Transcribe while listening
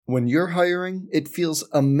When you're hiring, it feels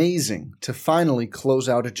amazing to finally close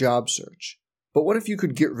out a job search. But what if you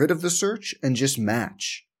could get rid of the search and just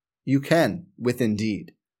match? You can with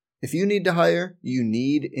Indeed. If you need to hire, you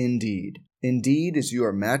need Indeed. Indeed is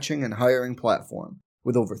your matching and hiring platform.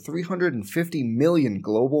 With over 350 million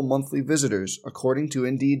global monthly visitors, according to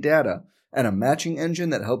Indeed data, and a matching engine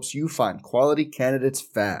that helps you find quality candidates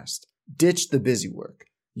fast. Ditch the busy work.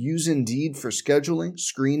 Use Indeed for scheduling,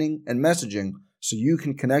 screening, and messaging so you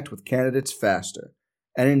can connect with candidates faster.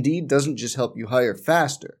 And Indeed doesn't just help you hire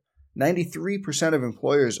faster. 93% of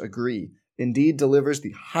employers agree Indeed delivers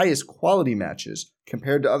the highest quality matches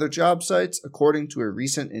compared to other job sites, according to a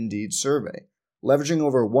recent Indeed survey. Leveraging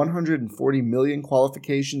over 140 million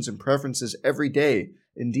qualifications and preferences every day,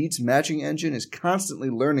 Indeed's matching engine is constantly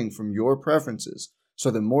learning from your preferences, so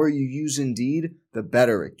the more you use Indeed, the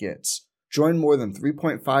better it gets. Join more than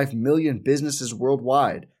 3.5 million businesses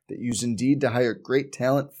worldwide that use Indeed to hire great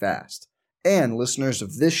talent fast. And listeners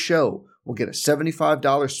of this show will get a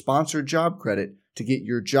 $75 sponsored job credit to get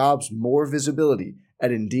your jobs more visibility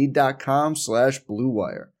at Indeed.com/Blue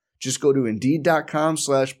Wire. Just go to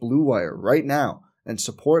Indeed.com/Blue Wire right now and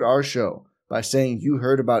support our show by saying you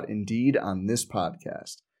heard about Indeed on this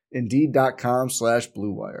podcast.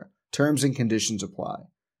 Indeed.com/Blue Wire. Terms and conditions apply.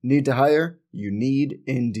 Need to hire? You need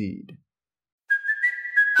Indeed.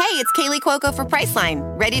 Hey, it's Kaylee Cuoco for Priceline.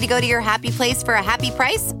 Ready to go to your happy place for a happy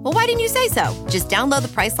price? Well, why didn't you say so? Just download the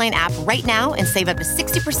Priceline app right now and save up to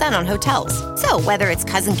 60% on hotels. So whether it's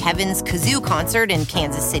Cousin Kevin's Kazoo Concert in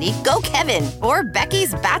Kansas City, go Kevin, or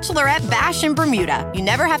Becky's Bachelorette Bash in Bermuda, you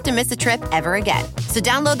never have to miss a trip ever again. So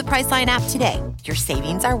download the Priceline app today. Your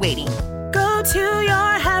savings are waiting. Go to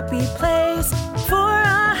your happy place for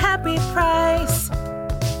a happy price.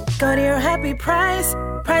 Go to your happy price,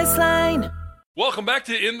 Priceline. Welcome back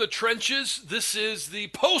to In the Trenches. This is the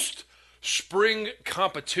post-spring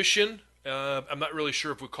competition. I'm not really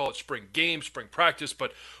sure if we call it spring game, spring practice,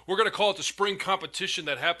 but we're going to call it the spring competition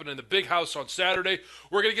that happened in the Big House on Saturday.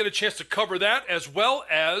 We're going to get a chance to cover that as well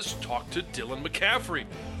as talk to Dylan McCaffrey.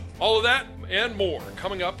 All of that and more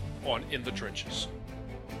coming up on In the Trenches.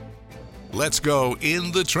 Let's go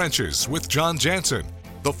In the Trenches with John Jansen.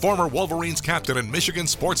 The former Wolverines captain and Michigan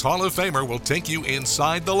Sports Hall of Famer will take you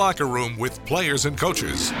inside the locker room with players and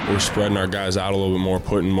coaches. We're spreading our guys out a little bit more,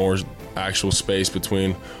 putting more actual space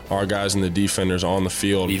between our guys and the defenders on the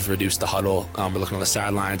field. We've reduced the huddle. We're looking on the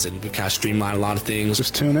sidelines, and we kind of streamlined a lot of things.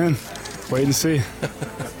 Just tune in, wait and see.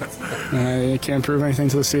 I can't prove anything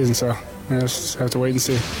to the season, so I just have to wait and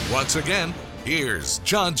see. Once again, here's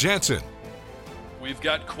John Jansen. We've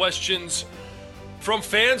got questions from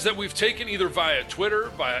fans that we've taken either via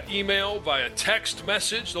Twitter, via email, via text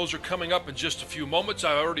message. Those are coming up in just a few moments.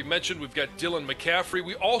 I already mentioned we've got Dylan McCaffrey.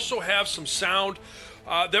 We also have some sound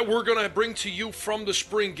that we're going to bring to you from the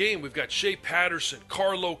spring game. We've got Shea Patterson,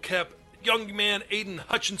 Carlo Kep, young man Aiden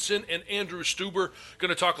Hutchinson, and Andrew Stuber. Going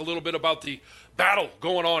to talk a little bit about the battle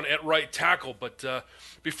going on at right tackle. But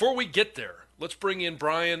before we get there, let's bring in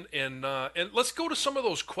Brian and let's go to some of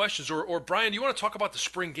those questions. Or Brian, you want to talk about the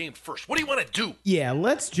spring game first? What do you want to do? Yeah,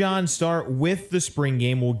 let's, John, start with the spring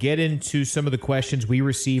game. We'll get into some of the questions we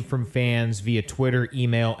received from fans via Twitter,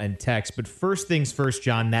 email, and text. But first things first,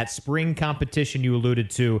 John, that spring competition you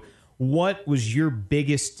alluded to, what was your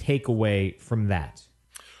biggest takeaway from that?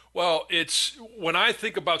 Well, it's when I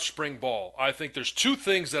think about spring ball, I think there's two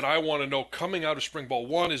things that I want to know coming out of spring ball.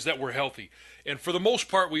 One is that we're healthy. And for the most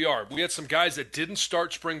part, we are. We had some guys that didn't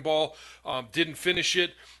start spring ball, didn't finish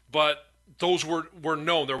it, but those were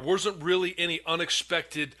known. There wasn't really any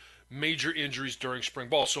unexpected major injuries during spring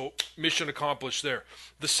ball. So mission accomplished there.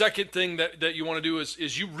 The second thing that you want to do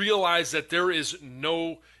is you realize that there is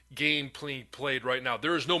no game played right now.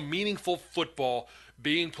 There is no meaningful football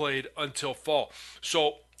being played until fall.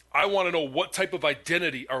 So I want to know, what type of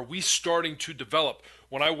identity are we starting to develop?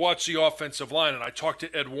 When I watch the offensive line and I talked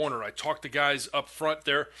to Ed Warner, I talked to guys up front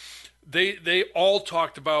there, they all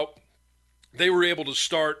talked about they were able to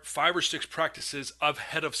start 5 or 6 practices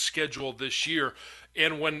ahead of schedule this year.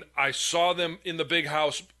 And when I saw them in the Big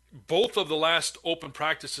House, both of the last open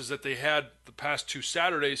practices that they had the past 2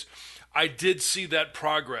 Saturdays, I did see that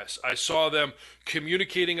progress. I saw them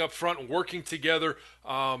communicating up front and working together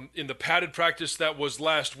in the padded practice that was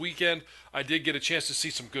last weekend. I did get a chance to see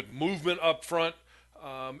some good movement up front.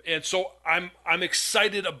 And so I'm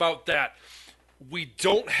excited about that. We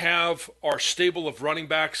don't have our stable of running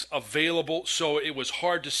backs available, so it was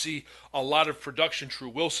hard to see a lot of production. True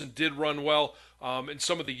Wilson did run well, and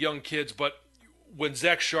some of the young kids, but when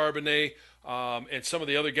Zach Charbonnet, and some of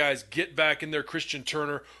the other guys get back in there, Christian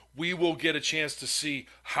Turner, we will get a chance to see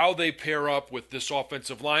how they pair up with this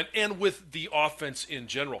offensive line and with the offense in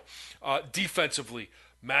general. Defensively,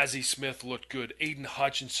 Mazi Smith looked good. Aiden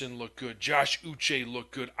Hutchinson looked good. Josh Uche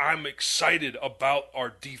looked good. I'm excited about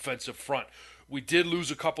our defensive front. We did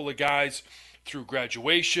lose a couple of guys through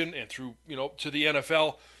graduation and through, to the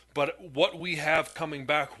NFL. But what we have coming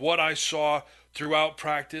back, what I saw throughout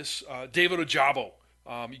practice, David Ojabo,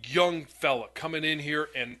 young fella coming in here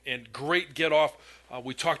and great get off.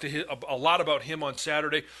 We talked to him, a lot about him on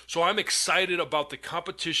Saturday. So I'm excited about the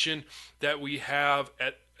competition that we have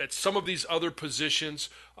at some of these other positions,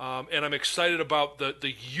 and I'm excited about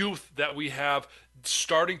the youth that we have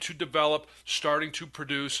starting to develop, starting to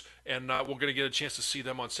produce, and we're going to get a chance to see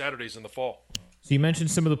them on Saturdays in the fall. So you mentioned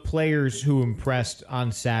some of the players who impressed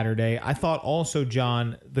on Saturday. I thought also,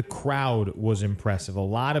 John, the crowd was impressive. A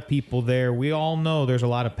lot of people there. We all know there's a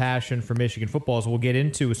lot of passion for Michigan football, as we'll get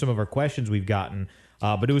into with some of our questions we've gotten.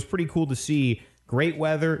 But it was pretty cool to see great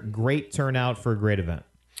weather, great turnout for a great event.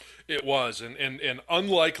 It was, and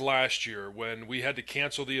unlike last year when we had to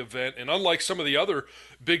cancel the event, and unlike some of the other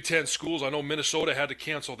Big Ten schools, I know Minnesota had to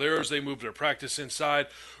cancel theirs, they moved their practice inside.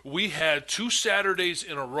 We had 2 Saturdays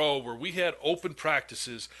in a row where we had open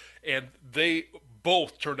practices, and they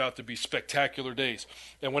both turned out to be spectacular days.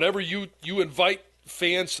 And whenever you invite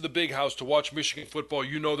fans to the Big House to watch Michigan football,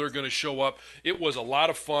 you know they're going to show up. It was a lot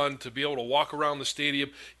of fun to be able to walk around the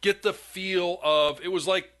stadium, get the feel of, it was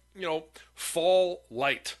like, fall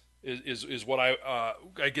light. Is what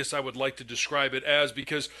I guess I would like to describe it as,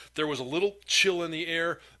 because there was a little chill in the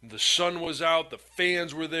air. The sun was out. The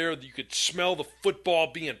fans were there. You could smell the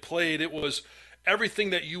football being played. It was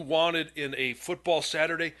everything that you wanted in a football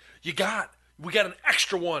Saturday. We got an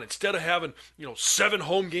extra one. Instead of having 7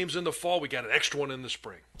 home games in the fall, we got an extra one in the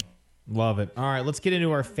spring. Love it. All right, let's get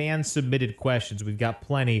into our fan-submitted questions. We've got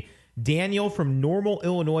plenty. Daniel from Normal,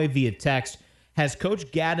 Illinois via text. Has Coach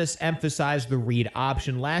Gaddis emphasized the read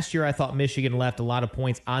option? Last year, I thought Michigan left a lot of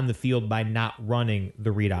points on the field by not running the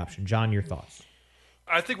read option. John, your thoughts?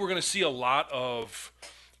 I think we're going to see a lot of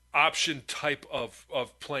option type of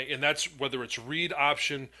play, and that's whether it's read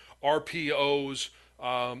option, RPOs,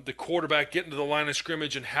 the quarterback getting to the line of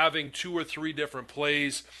scrimmage and having 2 or 3 different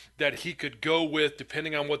plays that he could go with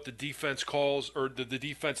depending on what the defense calls or the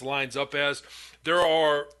defense lines up as. There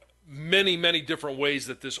are many, many different ways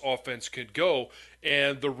that this offense could go,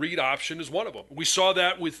 and the read option is one of them. We saw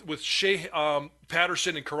that with Shea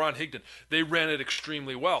Patterson and Karan Higdon. They ran it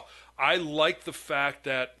extremely well. I like the fact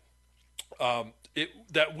that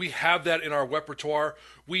that we have that in our repertoire.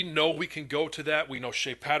 We know we can go to that. We know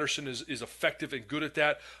Shea Patterson is effective and good at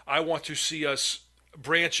that. I want to see us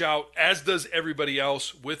branch out, as does everybody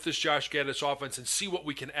else, with this Josh Gaddis offense and see what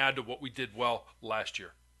we can add to what we did well last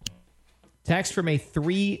year. Text from a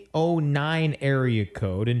 309 area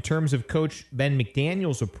code. In terms of Coach Ben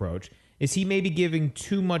McDaniel's approach, is he maybe giving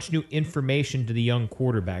too much new information to the young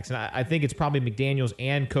quarterbacks? And I think it's probably McDaniel's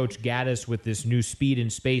and Coach Gaddis with this new speed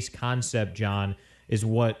and space concept, John, is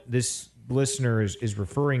what this listener is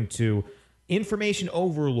referring to. Information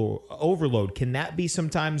overload, can that be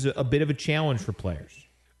sometimes a bit of a challenge for players?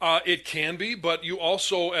 It can be, but you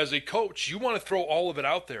also, as a coach, you want to throw all of it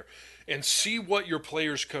out there and see what your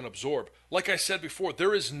players can absorb. Like I said before,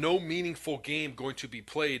 there is no meaningful game going to be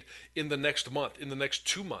played in the next month, in the next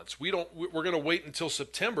 2 months. We're going to wait until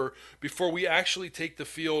September before we actually take the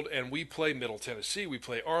field and we play Middle Tennessee, we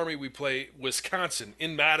play Army, we play Wisconsin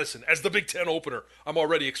in Madison as the Big Ten opener. I'm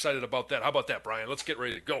already excited about that. How about that, Brian? Let's get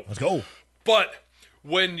ready to go. Let's go. But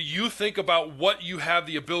when you think about what you have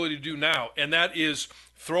the ability to do now, and that is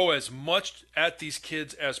throw as much at these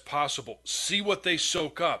kids as possible, see what they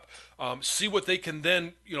soak up, see what they can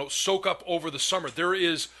then soak up over the summer. There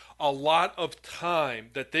is a lot of time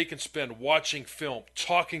that they can spend watching film,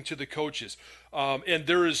 talking to the coaches, and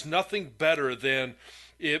there is nothing better than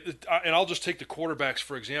and I'll just take the quarterbacks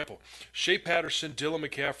for example. Shea Patterson, Dylan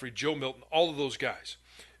McCaffrey, Joe Milton, all of those guys.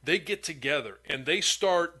 They get together and they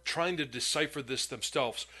start trying to decipher this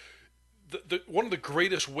themselves. One of the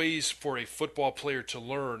greatest ways for a football player to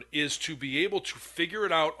learn is to be able to figure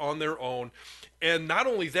it out on their own. And not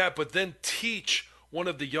only that, but then teach one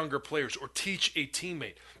of the younger players or teach a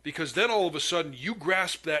teammate. Because then all of a sudden you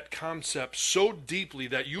grasp that concept so deeply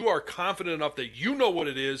that you are confident enough that you know what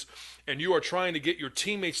it is and you are trying to get your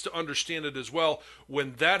teammates to understand it as well.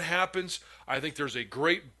 When that happens, I think there's a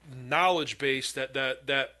great knowledge base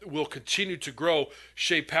that will continue to grow.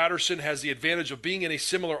 Shea Patterson has the advantage of being in a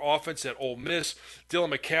similar offense at Ole Miss.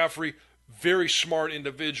 Dylan McCaffrey, very smart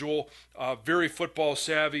individual, very football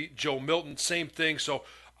savvy. Joe Milton, same thing. So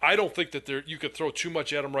I don't think that you could throw too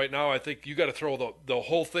much at them right now. I think you got to throw the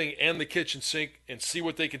whole thing and the kitchen sink and see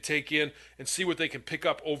what they can take in and see what they can pick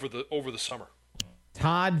up over the summer.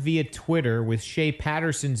 Todd via Twitter, with Shea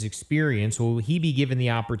Patterson's experience, will he be given the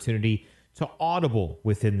opportunity to audible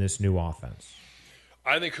within this new offense?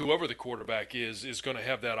 I think whoever the quarterback is going to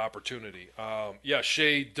have that opportunity.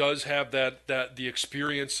 Shea does have the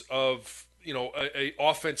experience of a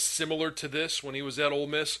offense similar to this when he was at Ole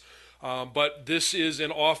Miss, but this is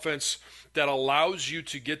an offense that allows you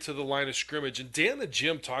to get to the line of scrimmage. And Dan and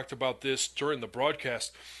Jim talked about this during the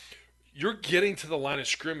broadcast. You're getting to the line of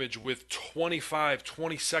scrimmage with 25,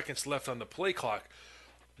 20 seconds left on the play clock.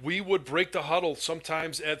 We would break the huddle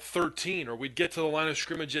sometimes at 13, or we'd get to the line of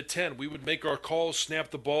scrimmage at 10. We would make our calls, snap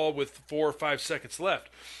the ball with 4 or 5 seconds left.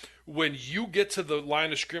 When you get to the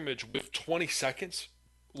line of scrimmage with 20 seconds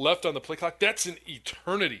left on the play clock, that's an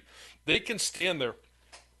eternity. They can stand there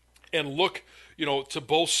and look, to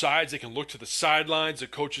both sides. They can look to the sidelines. The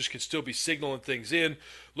coaches can still be signaling things in.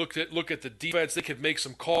 Look at the defense. They can make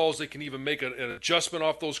some calls. They can even make an adjustment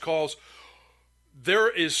off those calls. There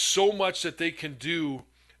is so much that they can do.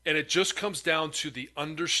 And it just comes down to the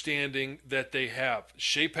understanding that they have.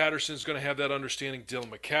 Shea Patterson's going to have that understanding. Dylan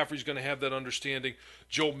McCaffrey's going to have that understanding.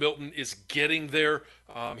 Joe Milton is getting there.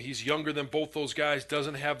 He's younger than both those guys,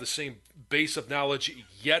 doesn't have the same base of knowledge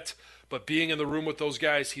yet. But being in the room with those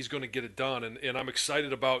guys, he's going to get it done. And I'm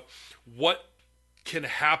excited about what can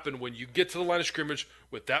happen when you get to the line of scrimmage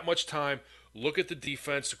with that much time. Look at the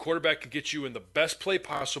defense. The quarterback can get you in the best play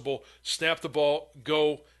possible, snap the ball,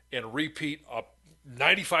 go, and repeat up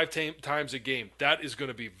 95 times a game. That is going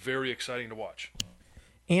to be very exciting to watch.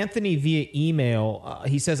 Anthony via email,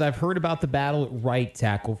 he says, I've heard about the battle at right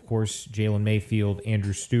tackle, of course, Jalen Mayfield,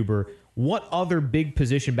 Andrew Stuber. What other big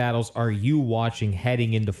position battles are you watching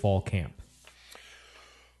heading into fall camp?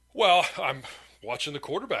 Well, I'm watching the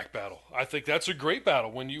quarterback battle. I think that's a great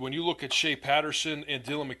battle. When you look at Shea Patterson and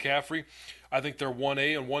Dylan McCaffrey, I think they're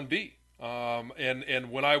 1A and 1B.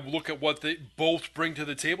 And when I look at what they both bring to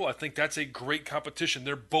the table, I think that's a great competition.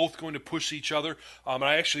 They're both going to push each other.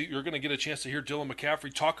 You're going to get a chance to hear Dylan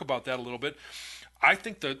McCaffrey talk about that a little bit. I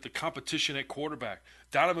think the competition at quarterback,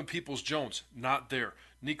 Donovan Peoples-Jones, not there.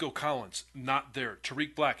 Nico Collins, not there.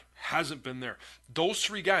 Tariq Black hasn't been there. Those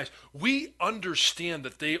three guys, we understand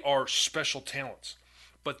that they are special talents,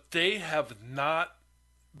 but they have not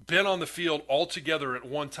been on the field all together at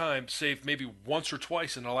one time, save maybe once or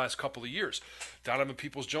twice in the last couple of years. Donovan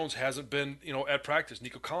Peoples-Jones hasn't been, at practice.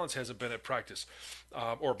 Nico Collins hasn't been at practice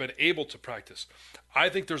or been able to practice. I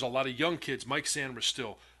think there's a lot of young kids, Mike Sanders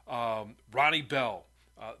still, Ronnie Bell,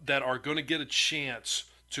 that are going to get a chance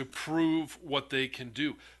to prove what they can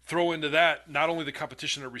do. Throw into that not only the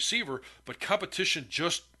competition at receiver, but competition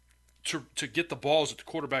just to get the balls that the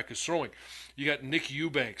quarterback is throwing. You got Nick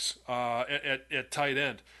Eubanks at tight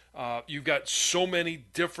end. You've got so many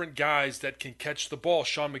different guys that can catch the ball.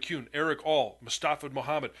 Sean McCune, Eric All, Mustafa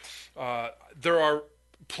Muhammad. There are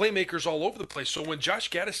playmakers all over the place. So when Josh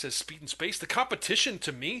Gaddis says speed and space, the competition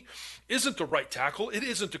to me isn't the right tackle. It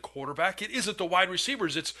isn't the quarterback. It isn't the wide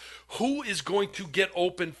receivers. It's who is going to get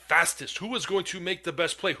open fastest, who is going to make the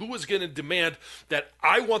best play, who is going to demand that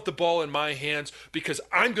I want the ball in my hands because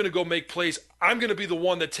I'm going to go make plays. I'm going to be the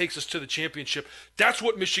one that takes us to the championship. That's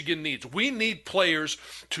what Michigan needs. We need players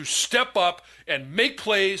to step up and make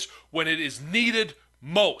plays when it is needed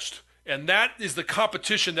most. And that is the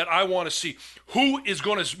competition that I want to see. Who is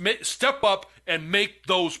going to step up and make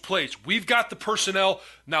those plays? We've got the personnel.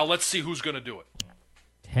 Now let's see who's going to do it.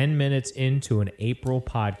 10 minutes into an April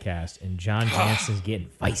podcast, and John Jansen's getting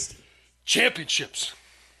feisty. Championships.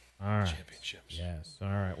 All right. Championships. Yes. All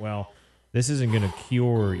right. Well, this isn't going to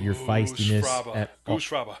cure your feistiness. Goose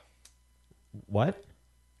Fraba. What?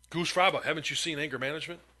 Goose Fraba. Haven't you seen Anger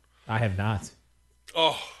Management? I have not.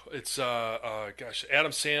 Oh, it's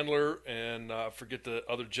Adam Sandler and forget the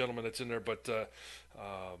other gentleman that's in there, but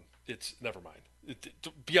it's never mind.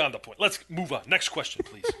 Beyond the point. Let's move on. Next question,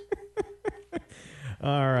 please.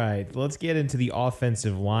 All right, let's get into the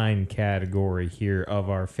offensive line category here of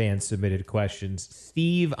our fan-submitted questions.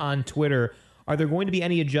 Steve on Twitter, are there going to be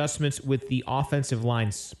any adjustments with the offensive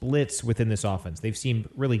line splits within this offense? They've seemed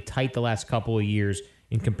really tight the last couple of years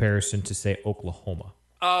in comparison to, say, Oklahoma.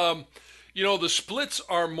 The splits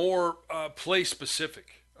are more play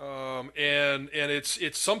specific, and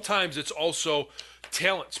it's sometimes it's also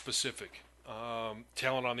talent specific.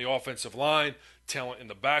 Talent on the offensive line, talent in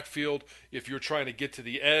the backfield. If you're trying to get to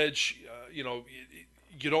the edge, you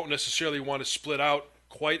don't necessarily want to split out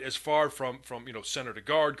quite as far from center to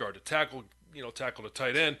guard, guard to tackle, tackle to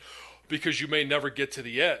tight end. because you may never get to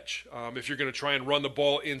the edge. If you're going to try and run the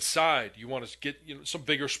ball inside, you want to get some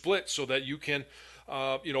bigger splits so that you can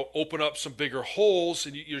open up some bigger holes,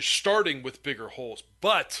 and you're starting with bigger holes.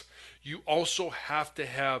 But you also have to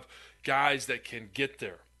have guys that can get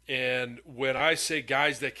there. And when I say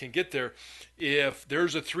guys that can get there, if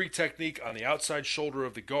there's a 3 technique on the outside shoulder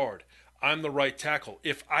of the guard, I'm the right tackle.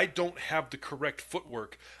 If I don't have the correct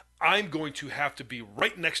footwork, I'm going to have to be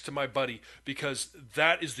right next to my buddy, because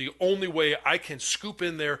that is the only way I can scoop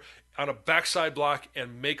in there on a backside block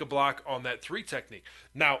and make a block on that 3 technique.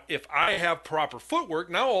 Now, if I have proper footwork,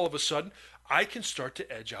 now all of a sudden I can start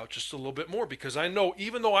to edge out just a little bit more, because I know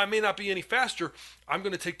even though I may not be any faster, I'm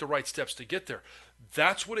going to take the right steps to get there.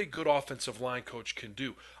 That's what a good offensive line coach can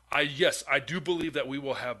do. I do believe that we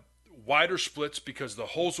will have wider splits because the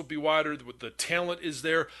holes will be wider, the talent is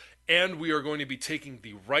there, and we are going to be taking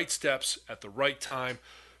the right steps at the right time.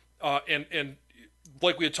 And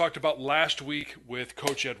like we had talked about last week with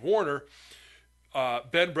Coach Ed Warner,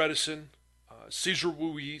 Ben Bredesen, Cesar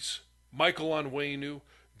Ruiz, Michael Onwenu,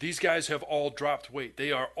 these guys have all dropped weight.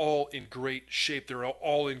 They are all in great shape. They're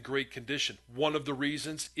all in great condition. One of the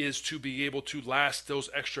reasons is to be able to last those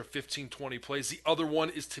extra 15, 20 plays. The other one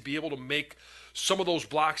is to be able to make some of those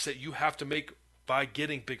blocks that you have to make by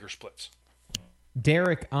getting bigger splits.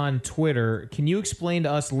 Derek on Twitter, can you explain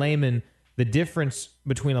to us laymen the difference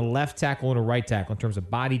between a left tackle and a right tackle in terms of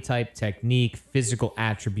body type, technique, physical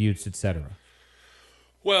attributes, etc.?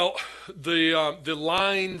 Well, the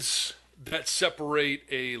lines that separate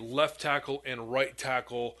a left tackle and right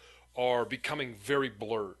tackle are becoming very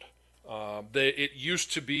blurred. It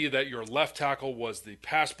used to be that your left tackle was the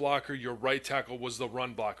pass blocker, your right tackle was the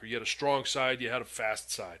run blocker. You had a strong side, you had a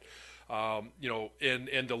fast side. And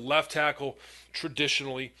the left tackle,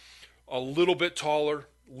 traditionally, a little bit taller,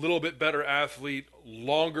 a little bit better athlete,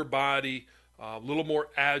 longer body, a little more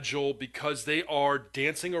agile, because they are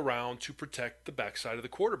dancing around to protect the backside of the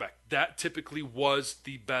quarterback. That typically was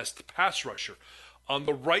the best pass rusher. On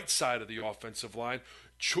the right side of the offensive line,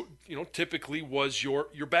 typically was your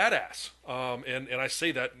badass. And I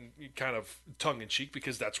say that kind of tongue-in-cheek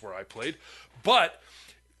because that's where I played. But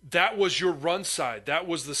that was your run side. That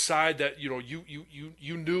was the side that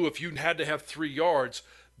you knew if you had to have 3 yards,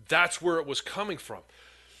 that's where it was coming from.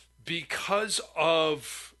 Because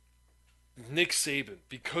of Nick Saban,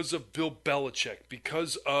 because of Bill Belichick,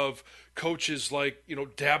 because of coaches like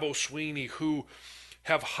Dabo Swinney, who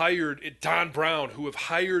have hired Don Brown, who have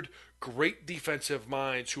hired great defensive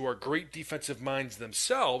minds, who are great defensive minds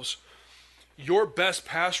themselves, your best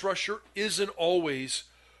pass rusher isn't always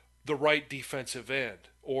the right defensive end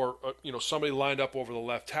or somebody lined up over the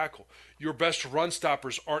left tackle. Your best run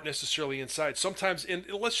stoppers aren't necessarily inside. Sometimes, and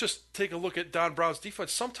let's just take a look at Don Brown's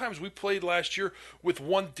defense. Sometimes we played last year with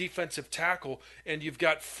 1 defensive tackle, and you've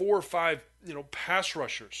got 4 or 5 pass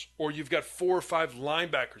rushers, or you've got 4 or 5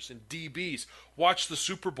 linebackers and DBs. Watch the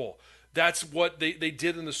Super Bowl. That's what they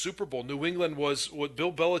did in the Super Bowl. New England was what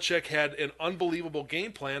Bill Belichick had an unbelievable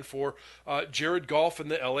game plan for Jared Goff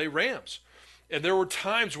and the LA Rams. And there were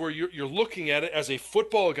times where you're looking at it as a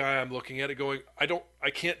football guy. I'm looking at it going, I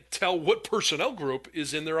can't tell what personnel group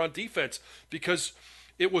is in there on defense because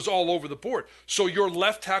it was all over the board. So your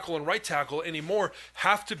left tackle and right tackle anymore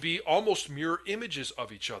have to be almost mirror images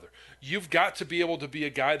of each other. You've got to be able to be a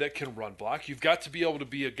guy that can run block. You've got to be able to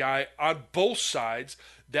be a guy on both sides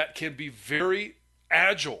that can be very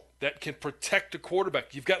agile, that can protect the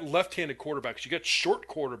quarterback. You've got left-handed quarterbacks. You've got short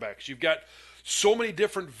quarterbacks. You've got so many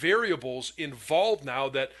different variables involved now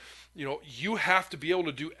that you have to be able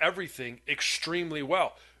to do everything extremely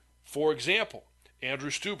well. For example,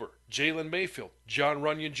 Andrew Stueber, Jalen Mayfield, John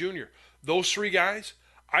Runyon Jr., those 3 guys,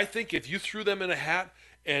 I think if you threw them in a hat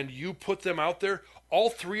and you put them out there,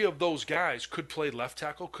 all 3 of those guys could play left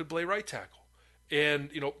tackle, could play right tackle.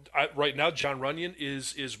 And, right now, John Runyon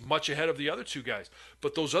is much ahead of the other 2 guys.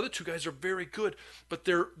 But those other 2 guys are very good. But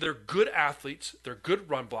they're good athletes. They're good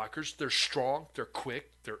run blockers. They're strong. They're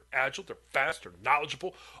quick. They're agile. They're fast. They're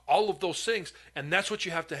knowledgeable. All of those things. And that's what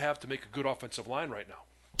you have to make a good offensive line right now.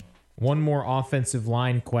 One more offensive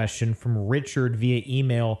line question from Richard via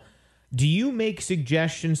email. Do you make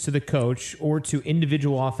suggestions to the coach or to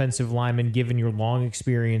individual offensive linemen given your long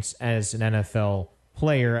experience as an NFL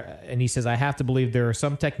player? And he says, I have to believe there are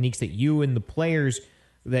some techniques that you and the players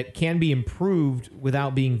that can be improved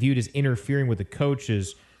without being viewed as interfering with the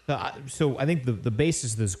coaches. So I think the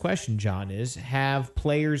basis of this question, John, is have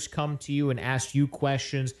players come to you and ask you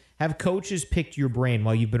questions? Have coaches picked your brain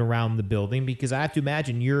while you've been around the building? Because I have to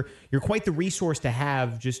imagine you're quite the resource to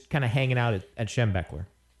have just kind of hanging out at Schembechler.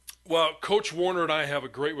 Well, Coach Warner and I have a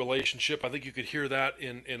great relationship. I think you could hear that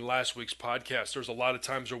in last week's podcast. There's a lot of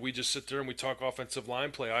times where we just sit there and we talk offensive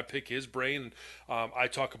line play. I pick his brain, and I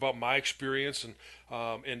talk about my experience and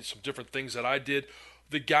some different things that I did.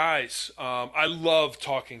 The guys, I love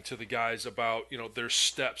talking to the guys about, their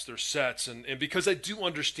steps, their sets, and because I do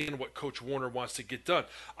understand what Coach Warner wants to get done.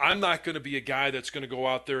 I'm not going to be a guy that's going to go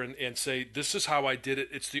out there and say, this is how I did it,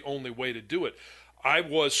 it's the only way to do it. I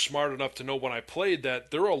was smart enough to know when I played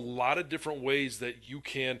that there are a lot of different ways that you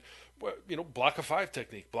can, block a 5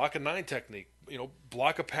 technique, block a 9 technique,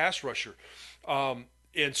 block a pass rusher.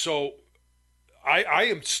 And so I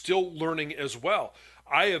am still learning as well.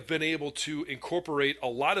 I have been able to incorporate a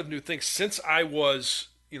lot of new things since I've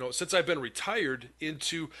been retired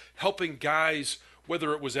into helping guys,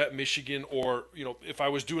 whether it was at Michigan or, if I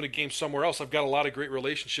was doing a game somewhere else. I've got a lot of great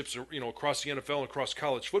relationships, across the NFL and across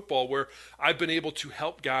college football where I've been able to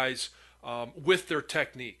help guys with their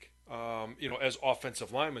technique, as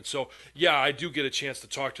offensive linemen. So, yeah, I do get a chance to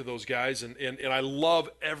talk to those guys, and I love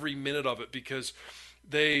every minute of it because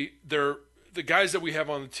they're the guys that we have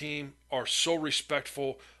on the team are so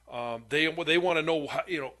respectful. They want to know,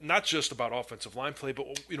 not just about offensive line play, but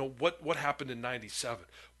what happened in '97.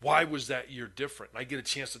 Why was that year different? And I get a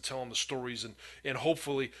chance to tell them the stories, and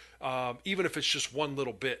hopefully, even if it's just one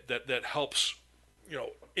little bit that helps,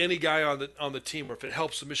 any guy on the team, or if it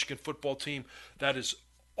helps the Michigan football team, that is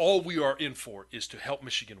all we are in for, is to help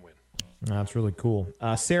Michigan win. That's really cool.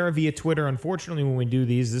 Sarah via Twitter. Unfortunately, when we do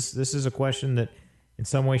these, this is a question that in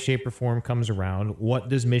some way, shape, or form comes around. What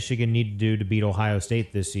does Michigan need to do to beat Ohio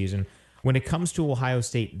State this season? When it comes to Ohio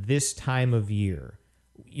State this time of year,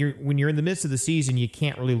 when you're in the midst of the season, you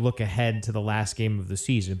can't really look ahead to the last game of the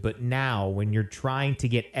season. But now, when you're trying to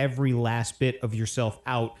get every last bit of yourself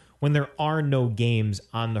out, when there are no games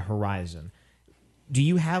on the horizon, do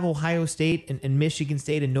you have Ohio State and Michigan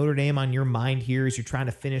State and Notre Dame on your mind here as you're trying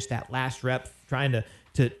to finish that last rep, trying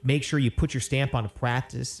to make sure you put your stamp on a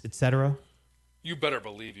practice, etc.? You better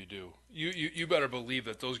believe you do. You better believe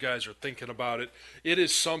that those guys are thinking about it. It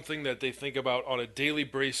is something that they think about on a daily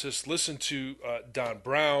basis. Listen to Don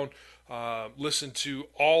Brown. Listen to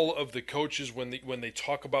all of the coaches when they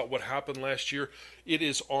talk about what happened last year. It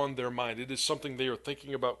is on their mind. It is something they are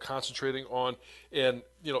thinking about, concentrating on. And,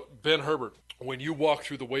 Ben Herbert, when you walk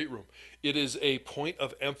through the weight room, it is a point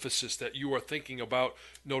of emphasis that you are thinking about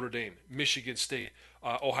Notre Dame, Michigan State,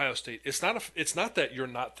 Ohio State. It's not that you're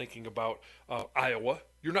not thinking about Iowa.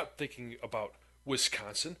 You're not thinking about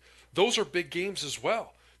Wisconsin. Those are big games as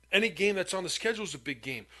well. Any game that's on the schedule is a big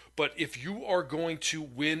game. But if you are going to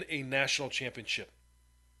win a national championship,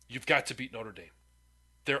 you've got to beat Notre Dame.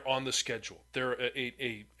 They're on the schedule. They're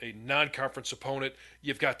a non-conference opponent.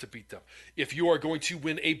 You've got to beat them. If you are going to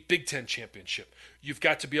win a Big Ten championship, you've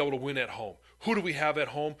got to be able to win at home. Who do we have at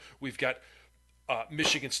home? We've got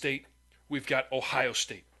Michigan State. We've got Ohio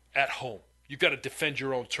State at home. You've got to defend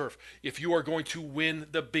your own turf. If you are going to win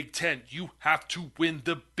the Big Ten, you have to win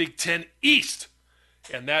the Big Ten East.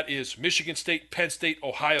 And that is Michigan State, Penn State,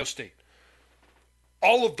 Ohio State.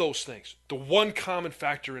 All of those things, the one common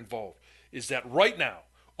factor involved is that right now,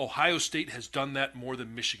 Ohio State has done that more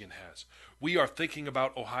than Michigan has. We are thinking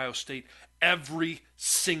about Ohio State every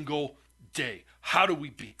single day. How do we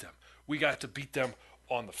beat them? We got to beat them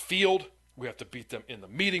on the field. We have to beat them in the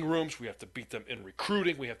meeting rooms. We have to beat them in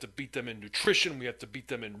recruiting. We have to beat them in nutrition. We have to beat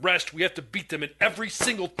them in rest. We have to beat them in every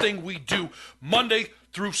single thing we do, Monday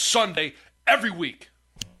through Sunday, every week.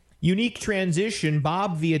 Unique transition,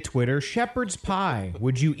 Bob via Twitter. Shepherd's pie.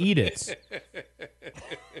 Would you eat it?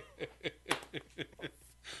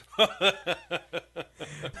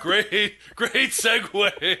 Great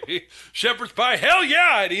segue. Shepherd's pie. Hell yeah,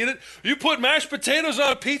 I'd eat it. You put mashed potatoes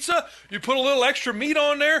on a pizza. You put a little extra meat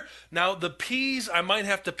on there. Now, the peas, I might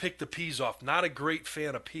have to pick the peas off. Not a great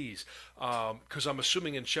fan of peas because I'm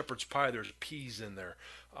assuming in shepherd's pie there's peas in there.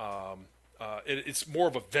 It's more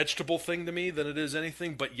of a vegetable thing to me than it is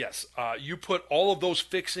anything. But yes, you put all of those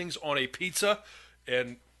fixings on a pizza,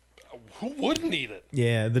 and who wouldn't eat it?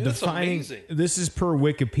 Yeah, amazing. This is per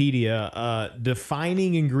Wikipedia.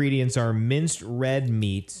 Defining ingredients are minced red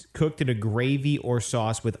meat cooked in a gravy or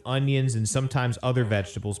sauce with onions and sometimes other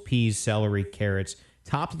vegetables, peas, celery, carrots,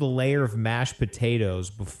 topped with a layer of mashed potatoes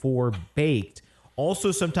before baked.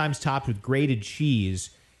 Also sometimes topped with grated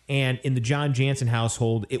cheese. And in the John Jansen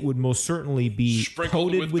household, it would most certainly be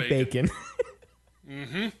coated with bacon.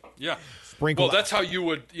 Mm-hmm. Yeah. Sprinkled. Well, that's how you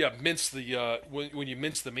would mince the when you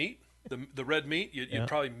mince the meat, the red meat. You'd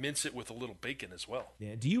probably mince it with a little bacon as well.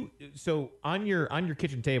 Yeah. So on your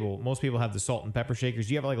kitchen table, most people have the salt and pepper shakers.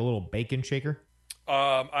 Do you have like a little bacon shaker?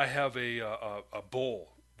 I have a bowl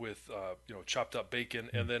with chopped up bacon,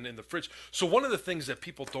 and then in the fridge. So one of the things that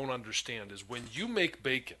people don't understand is when you make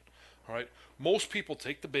bacon, all right, most people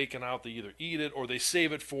take the bacon out, they either eat it or they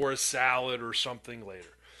save it for a salad or something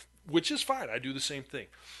later, which is fine. I do the same thing.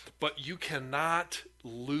 But you cannot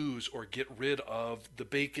lose or get rid of the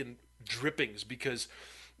bacon drippings, because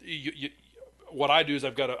what I do is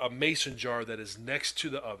I've got a mason jar that is next to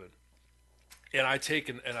the oven. And I take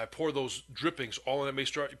and I pour those drippings all in that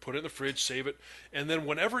mason jar. You put it in the fridge, save it, and then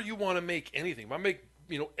whenever you want to make anything, if I make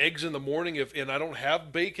eggs in the morning, and I don't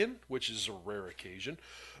have bacon, which is a rare occasion,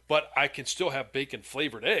 but I can still have bacon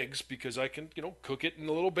flavored eggs because I can cook it in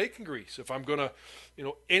a little bacon grease. If I'm gonna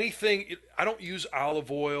anything, I don't use olive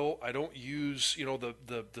oil. I don't use the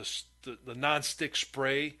nonstick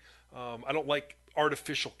spray. I don't like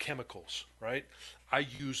artificial chemicals, right? I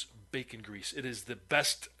use bacon grease. It is the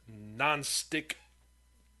best non-stick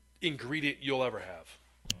ingredient you'll ever have.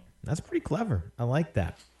 That's pretty clever. I like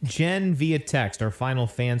that. Jen via text, our final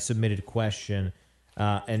fan submitted question,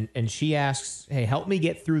 and she asks, hey, help me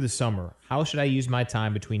get through the summer. How should I use my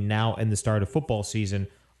time between now and the start of football season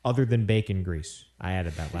other than bacon grease? I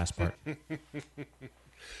added that last part.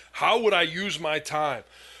 How would I use my time?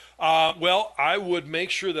 Well, I would make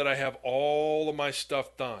sure that I have all of my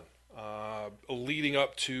stuff done leading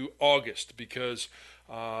up to August, because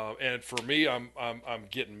and for me, I'm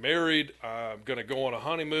getting married. I'm going to go on a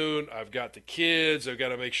honeymoon. I've got the kids. I've got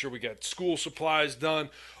to make sure we got school supplies done.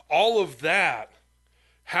 All of that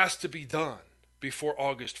has to be done before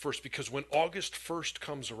August 1st, because when August 1st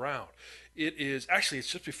comes around, it's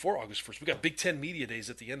just before August 1st. We got Big Ten Media Days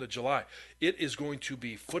at the end of July. It is going to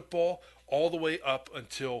be football all the way up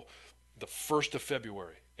until the 1st of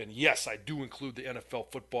February. And yes, I do include the NFL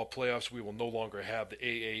football playoffs. We will no longer have the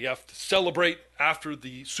AAF to celebrate after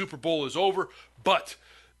the Super Bowl is over. But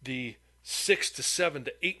the 6 to 7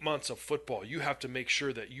 to 8 months of football, you have to make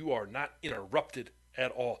sure that you are not interrupted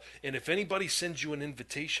at all. And if anybody sends you an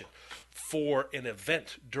invitation for an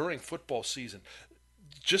event during football season,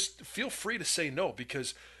 just feel free to say no,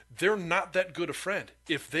 because they're not that good a friend.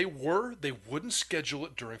 If they were, they wouldn't schedule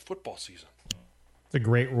it during football season. It's a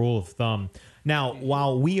great rule of thumb. Now,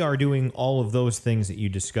 while we are doing all of those things that you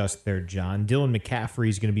discussed there, John, Dylan McCaffrey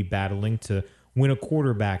is going to be battling to win a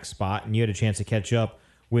quarterback spot, and you had a chance to catch up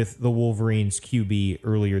with the Wolverines QB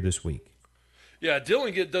earlier this week. Yeah,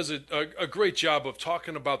 Dylan does a great job of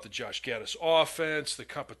talking about the Josh Gaddis offense, the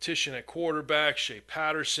competition at quarterback, Shea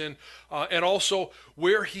Patterson, and also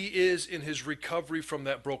where he is in his recovery from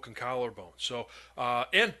that broken collarbone. So,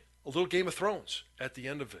 and a little Game of Thrones at the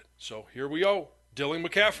end of it. So here we go, Dylan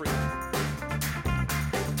McCaffrey.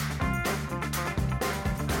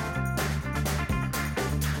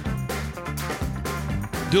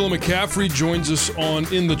 Dylan McCaffrey joins us on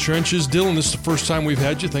In the Trenches. Dylan, this is the first time we've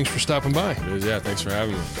had you. Thanks for stopping by. It is, yeah. Thanks for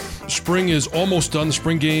having me. Spring is almost done. The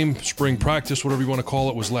spring game, spring practice, whatever you want to call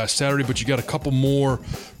it, was last Saturday, but you got a couple more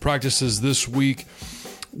practices this week.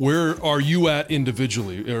 Where are you at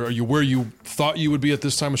individually? Are you where you thought you would be at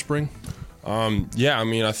this time of spring? Yeah, I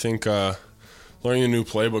mean, I think learning a new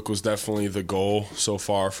playbook was definitely the goal so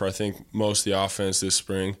far for, I think, most of the offense this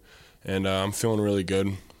spring. And I'm feeling really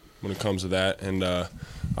good when it comes to that. And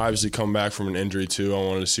obviously coming back from an injury too, I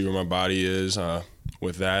wanted to see where my body is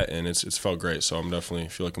with that, and it's felt great. So I'm definitely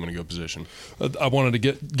feel like I'm in a good position. I wanted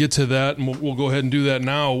to get to that, and we'll go ahead and do that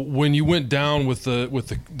now. When you went down with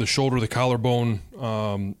the shoulder, the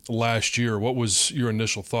collarbone last year, what was your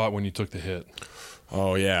initial thought when you took the hit?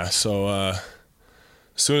 Oh yeah, so as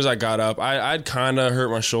soon as I got up, I'd kind of hurt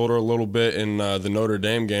my shoulder a little bit in the Notre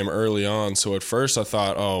Dame game early on. So at first I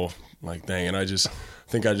thought, oh, like dang it, I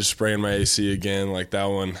think I just sprained my AC again. Like that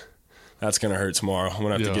one, that's gonna hurt tomorrow. I'm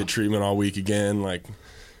gonna have to get treatment all week again. Like,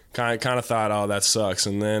 kind of thought, oh, that sucks.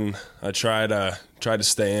 And then I tried to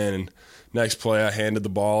stay in. And next play, I handed the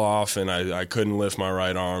ball off, and I couldn't lift my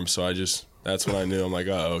right arm. So that's when I knew. I'm like,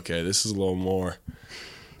 oh, okay, this is a little more.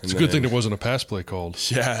 It's a good thing there wasn't a pass play called.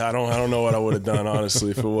 Yeah, I don't know what I would have done honestly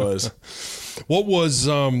if it was. What was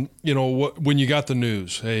when you got the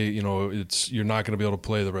news? Hey, you're not going to be able to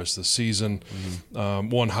play the rest of the season. Mm-hmm.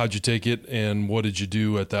 One, how'd you take it, and what did you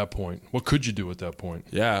do at that point? What could you do at that point?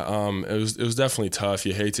 Yeah, it was definitely tough.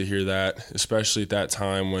 You hate to hear that, especially at that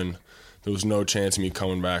time when there was no chance of me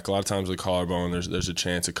coming back. A lot of times with collarbone, there's a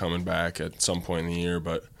chance of coming back at some point in the year,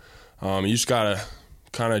 but you just gotta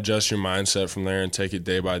kind of adjust your mindset from there and take it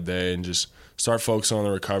day by day and just start focusing on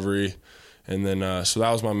the recovery. And then so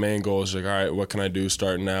that was my main goal, is like, all right, what can I do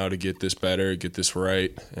starting now to get this better, get this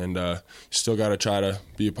right? And you still got to try to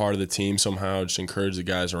be a part of the team somehow, just encourage the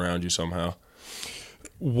guys around you somehow.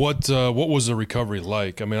 What was the recovery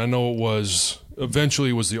like? I mean, I know eventually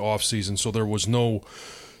it was the off season, so there was no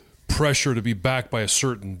pressure to be back by a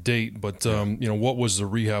certain date, but what was the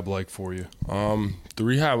rehab like for you? The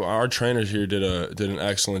rehab, our trainers here did an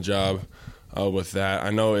excellent job with that. I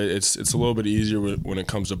know it's a little bit easier when it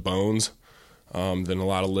comes to bones than a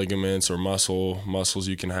lot of ligaments or muscles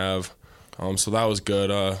you can have. So that was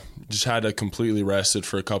good. Just had to completely rest it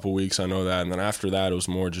for a couple weeks, I know that. And then after that, it was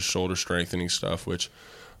more just shoulder strengthening stuff, which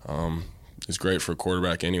is great for a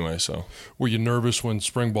quarterback anyway. So, were you nervous when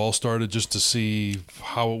spring ball started just to see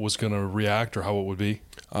how it was going to react or how it would be?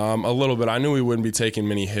 A little bit. I knew we wouldn't be taking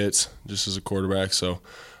many hits just as a quarterback, so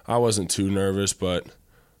I wasn't too nervous. But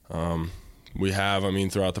we have,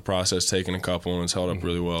 throughout the process, taken a couple, and it's held up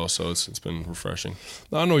really well. So it's been refreshing.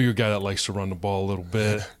 I know you're a guy that likes to run the ball a little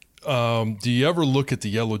bit. Do you ever look at the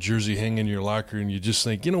yellow jersey hanging in your locker and you just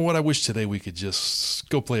think, you know what, I wish today we could just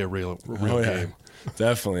go play a real game?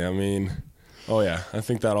 Definitely. I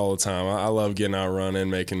think that all the time. I love getting out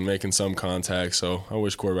running, making some contact, so I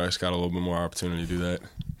wish quarterbacks got a little bit more opportunity to do that.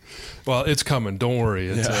 Well, it's coming. Don't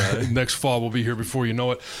worry. Next fall will be here before you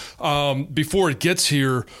know it. Before it gets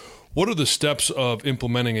here, what are the steps of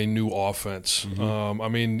implementing a new offense?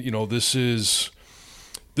 Mm-hmm.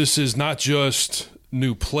 This is not just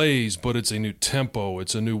new plays, but it's a new tempo.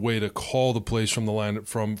 It's a new way to call the plays from the line,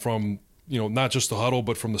 from not just the huddle,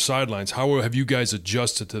 but from the sidelines. How have you guys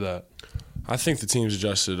adjusted to that? I think the team's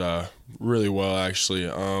adjusted really well, actually.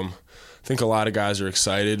 I think a lot of guys are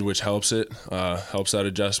excited, which helps that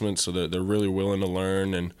adjustment, so that they're really willing to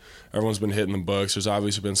learn, and everyone's been hitting the books. There's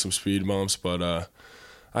obviously been some speed bumps, but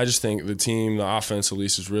I just think the team, the offense at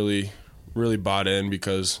least, is really, really bought in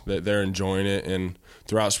because they're enjoying it, and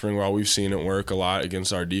throughout spring ball, we've seen it work a lot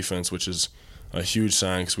against our defense, which is a huge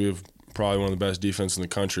sign because we have probably one of the best defense in the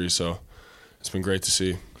country, so it's been great to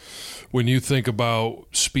see. When you think about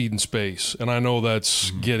speed and space, and I know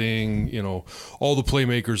that's getting, all the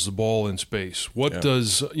playmakers the ball in space,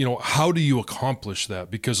 how do you accomplish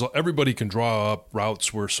that? Because everybody can draw up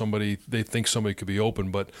routes where they think somebody could be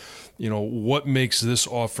open, but, what makes this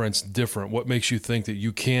offense different? What makes you think that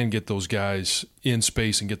you can get those guys in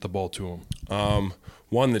space and get the ball to them?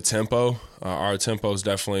 One, the tempo. Our tempo is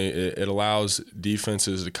definitely, it allows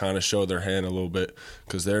defenses to kind of show their hand a little bit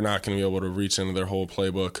because they're not going to be able to reach into their whole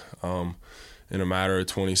playbook in a matter of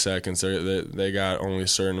 20 seconds. They got only a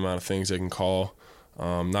certain amount of things they can call.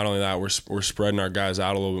 Not only that, we're spreading our guys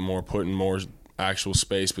out a little bit more, putting more actual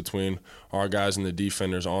space between our guys and the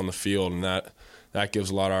defenders on the field, and that gives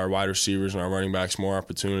a lot of our wide receivers and our running backs more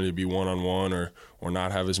opportunity to be one-on-one or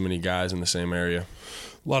not have as many guys in the same area.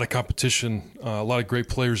 A lot of competition, a lot of great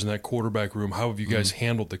players in that quarterback room. How have you guys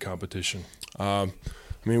handled the competition?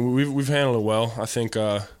 We've handled it well. I think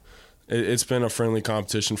it's been a friendly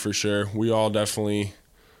competition for sure. We all definitely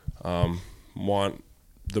want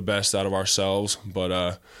the best out of ourselves,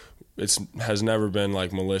 but it has never been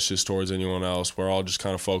like malicious towards anyone else. We're all just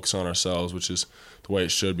kind of focused on ourselves, which is the way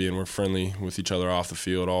it should be, and we're friendly with each other off the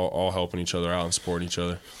field, all helping each other out and supporting each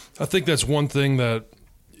other. I think that's one thing that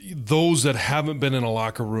those that haven't been in a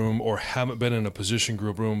locker room or haven't been in a position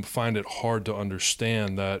group room find it hard to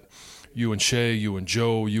understand, that you and Shea, you and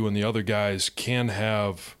Joe, you and the other guys can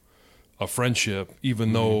have a friendship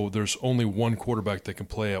even though there's only one quarterback that can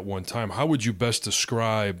play at one time. How would you best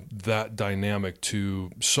describe that dynamic to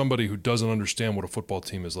somebody who doesn't understand what a football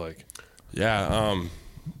team is like? Yeah,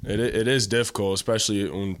 it is difficult, especially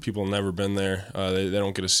when people have never been there. They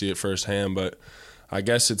don't get to see it firsthand, but I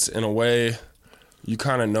guess it's in a way – you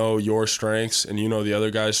kind of know your strengths and you know the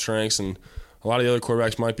other guy's strengths, and a lot of the other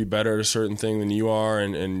quarterbacks might be better at a certain thing than you are,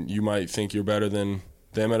 and you might think you're better than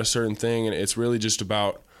them at a certain thing, and it's really just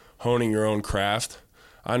about honing your own craft.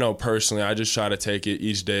 I know personally, I just try to take it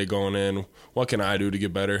each day going in, what can I do to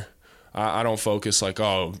get better? I don't focus like,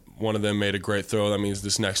 oh, one of them made a great throw, that means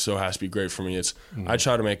this next throw has to be great for me. I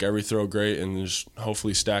try to make every throw great and just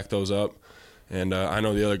hopefully stack those up, and I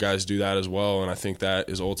know the other guys do that as well, and I think that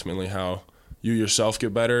is ultimately how you yourself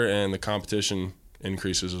get better and the competition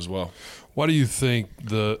increases as well. Why do you think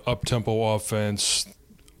the up-tempo offense,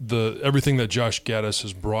 everything that Josh Gattis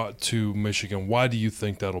has brought to Michigan, why do you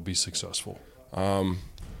think that'll be successful?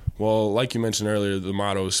 Well, like you mentioned earlier, the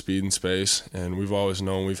motto is speed and space, and we've always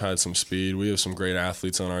known we've had some speed. We have some great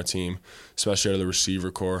athletes on our team, especially out of the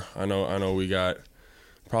receiver core. I know we got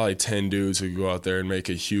probably 10 dudes who go out there and make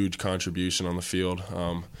a huge contribution on the field,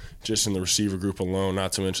 just in the receiver group alone,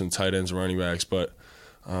 not to mention tight ends and running backs. But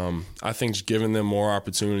I think just giving them more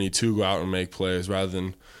opportunity to go out and make plays rather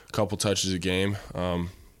than a couple touches a game,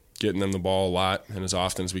 getting them the ball a lot and as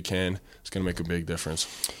often as we can is going to make a big difference.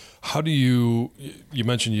 How do you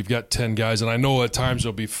mentioned you've got 10 guys, and I know at times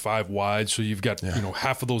there'll be 5 wide, so you've got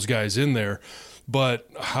half of those guys in there. But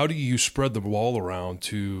how do you spread the ball around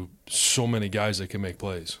to so many guys that can make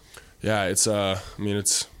plays? Yeah, it's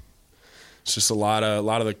it's just a lot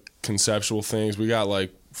of the conceptual things. We got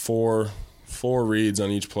like four reads on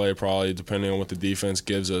each play, probably depending on what the defense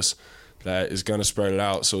gives us, that is going to spread it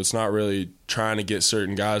out. So it's not really trying to get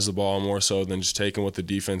certain guys the ball more so than just taking what the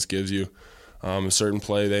defense gives you. A certain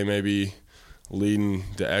play, they may be leading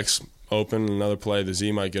the X open. Another play, the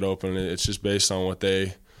Z might get open. It's just based on what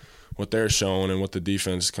they're showing and what the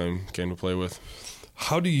defense came to play with.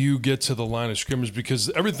 How do you get to the line of scrimmage?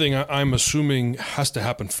 Because everything I'm assuming has to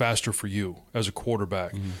happen faster for you as a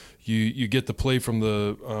quarterback. Mm-hmm. You get the play from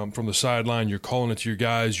the sideline. You're calling it to your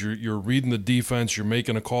guys. You're reading the defense. You're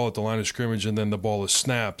making a call at the line of scrimmage, and then the ball is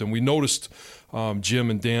snapped. And we noticed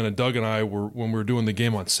Jim and Dan and Doug and I when we were doing the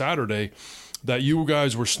game on Saturday that you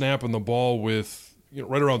guys were snapping the ball with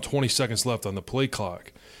right around 20 seconds left on the play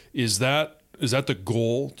clock. Is that the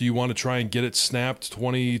goal? Do you want to try and get it snapped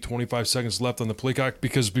 20, 25 seconds left on the play clock?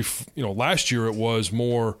 Because last year it was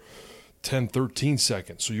more 10, 13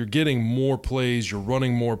 seconds. So you're getting more plays, you're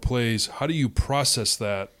running more plays. How do you process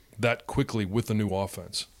that quickly with the new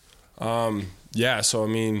offense? Long-ass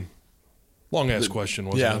question,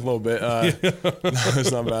 wasn't it? Yeah, a little bit. No,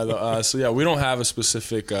 it's not bad, though. We don't have a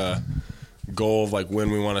specific goal of like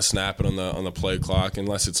when we want to snap it on the play clock,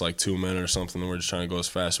 unless it's like 2 minutes or something, and we're just trying to go as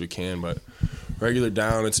fast as we can. But regular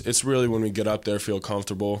down, it's really when we get up there, feel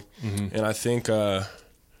comfortable. Mm-hmm. And I think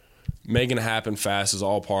making it happen fast is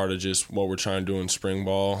all part of just what we're trying to do in spring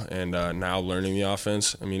ball and now learning the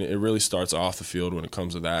offense. I mean, it really starts off the field when it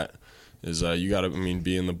comes to that. Is you got to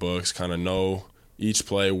be in the books, kind of know each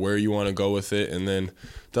play where you want to go with it, and then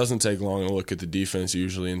it doesn't take long to look at the defense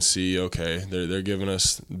usually and see, okay, they're giving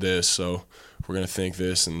us this, so we're going to think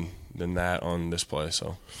this and then that on this play.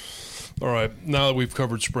 So, all right, now that we've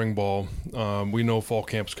covered spring ball, we know fall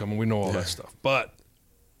camp's coming, we know all that stuff. But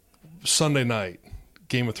Sunday night,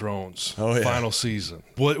 Game of Thrones, final season.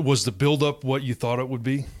 What was the build-up? What you thought it would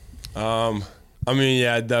be?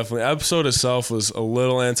 Definitely. Episode itself was a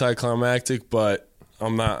little anticlimactic, but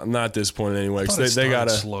I'm not disappointed anyway. Cause they gotta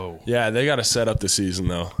slow. Yeah, they gotta set up the season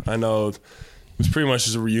though. I know it was pretty much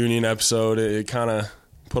just a reunion episode. It kind of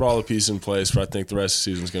put all the pieces in place, but I think the rest of the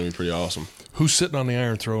season is gonna be pretty awesome. Who's sitting on the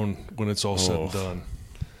Iron Throne when it's all said and done?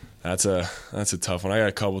 That's a tough one. I got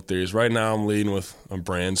a couple theories. Right now, I'm leading with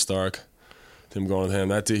Bran Stark. Him going with him.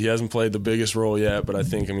 He hasn't played the biggest role yet, but I don't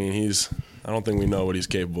think we know what he's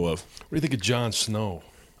capable of. What do you think of Jon Snow?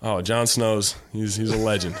 Oh, Jon Snow's he's a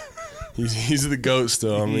legend. He's the GOAT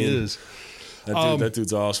still. He is. That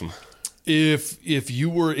dude's awesome. If you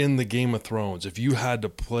were in the Game of Thrones, if you had to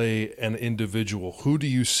play an individual, who do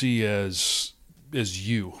you see as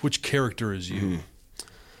you? Which character is you?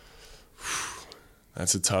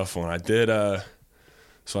 That's a tough one. I did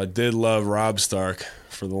love Robb Stark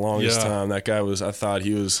for the longest time. That guy I thought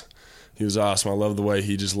he was awesome. I love the way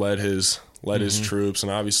he just led his troops,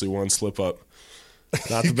 and obviously one slip up.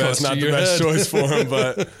 Not the best choice for him,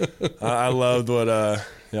 but I loved I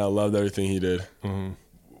loved everything he did. Mm-hmm.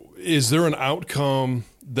 Is there an outcome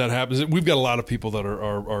that happens? We've got a lot of people that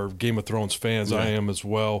are Game of Thrones fans. Yeah. I am as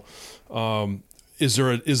well. Is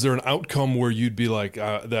there an outcome where you'd be like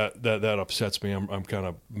that upsets me? I'm kind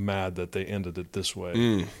of mad that they ended it this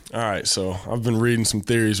way. All right, so I've been reading some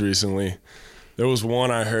theories recently. There was one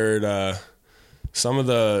I heard. One of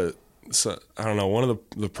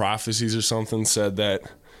the prophecies or something said that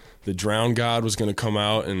the Drowned God was going to come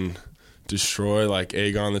out and destroy like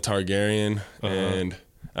Aegon the Targaryen. And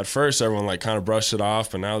at first everyone kind of brushed it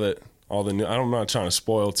off, but now that I'm not trying to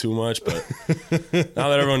spoil too much, but now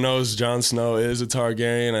that everyone knows Jon Snow is a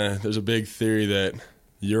Targaryen, there's a big theory that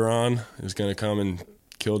Euron is going to come and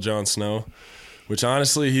kill Jon Snow, which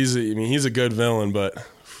honestly he's a good villain, but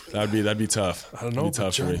that'd be tough. I don't know.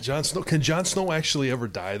 Jon Snow, can Jon Snow actually ever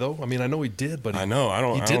die though? I mean, I know he did, but I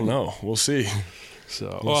don't know. We'll see.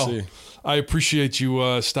 So we'll see. I appreciate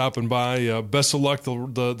you stopping by. Best of luck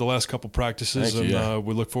the last couple practices, and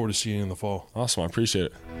we look forward to seeing you in the fall. Awesome. I appreciate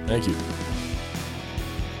it. Thank you.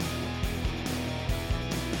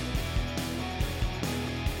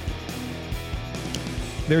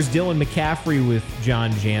 There's Dylan McCaffrey with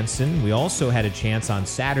John Jansen. We also had a chance on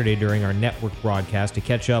Saturday during our network broadcast to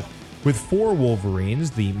catch up with 4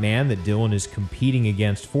 Wolverines, the man that Dylan is competing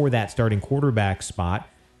against for that starting quarterback spot.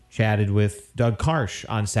 Chatted with Doug Karsh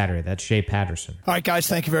on Saturday. That's Shea Patterson. All right, guys,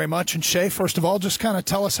 thank you very much. And Shea, first of all, just kind of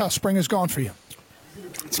tell us how spring has gone for you.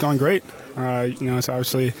 It's gone great. It's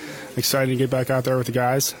obviously exciting to get back out there with the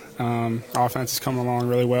guys. Offense is coming along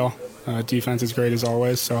really well. Defense is great as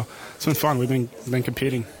always, so it's been fun. We've been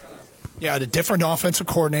competing. Yeah, the different offensive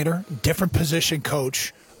coordinator, different position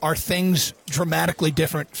coach. Are things dramatically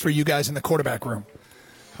different for you guys in the quarterback room?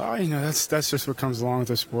 Oh, that's just what comes along with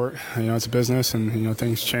the sport. It's a business, and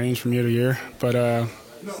things change from year to year. But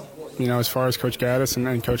as far as Coach Gaddis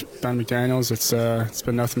and Coach Ben McDaniels, it's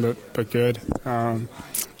been nothing but good.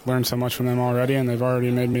 Learned so much from them already, and they've already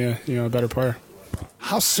made me a better player.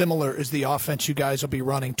 How similar is the offense you guys will be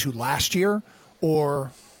running to last year,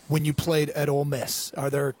 or when you played at Ole Miss? Are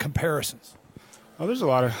there comparisons? Oh, there's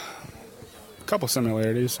a couple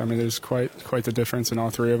similarities. I mean, there's quite the difference in all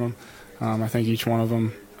three of them. I think each one of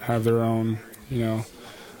them have their own,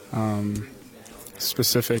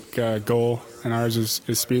 specific goal, and ours is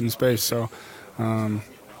speed and space. So I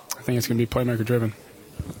think it's going to be playmaker driven.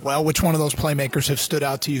 Well, which one of those playmakers have stood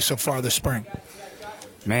out to you so far this spring?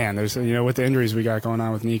 Man, there's with the injuries we got going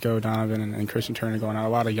on with Nico Donovan and Christian Turner going on, a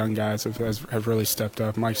lot of young guys have really stepped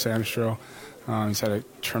up. Mike Sandstro, he's had a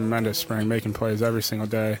tremendous spring, making plays every single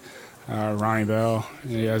day. Ronnie Bell,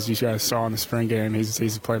 as you guys saw in the spring game, he's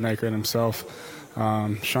a playmaker in himself.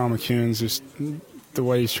 Sean McCune's just the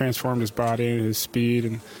way he's transformed his body and his speed,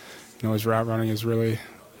 and his route running has really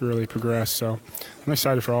progressed. So I'm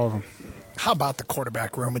excited for all of them. How about the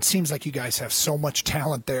quarterback room? It seems like you guys have so much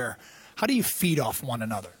talent there. How do you feed off one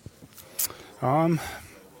another? I'm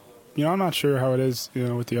not sure how it is,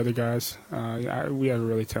 with the other guys. We have a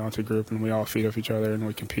really talented group, and we all feed off each other, and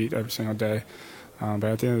we compete every single day. But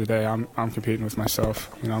at the end of the day, I'm competing with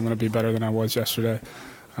myself. I'm going to be better than I was yesterday,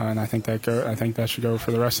 and I think that should go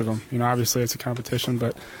for the rest of them. Obviously it's a competition,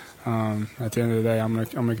 but at the end of the day, I'm going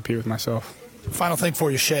to compete with myself. Final thing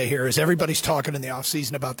for you, Shea, here is everybody's talking in the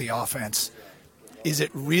offseason about the offense. Is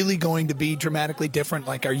it really going to be dramatically different?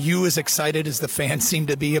 Like, are you as excited as the fans seem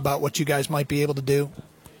to be about what you guys might be able to do?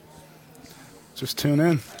 Just tune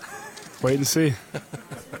in. Wait and see.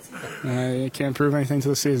 I can't prove anything to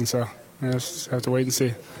the season, so I just have to wait and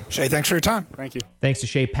see. Shea, thanks for your time. Thank you. Thanks to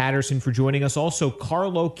Shea Patterson for joining us. Also,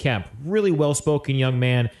 Carlo Kemp, really well-spoken young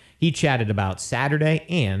man. He chatted about Saturday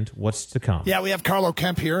and what's to come. Yeah, we have Carlo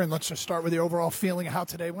Kemp here, and let's just start with the overall feeling of how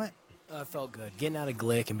today went. It felt good. Getting out of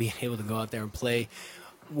Glick and being able to go out there and play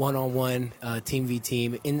one-on-one, team v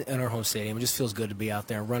team in our home stadium. It just feels good to be out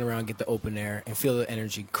there and run around, get the open air, and feel the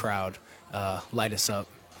energy crowd light us up.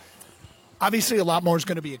 Obviously, a lot more is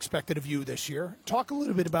going to be expected of you this year. Talk a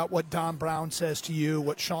little bit about what Don Brown says to you,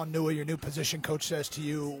 what Shaun Nua, your new position coach, says to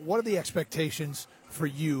you. What are the expectations for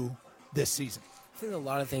you this season? I think a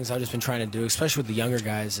lot of things I've just been trying to do, especially with the younger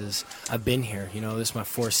guys, is I've been here. This is my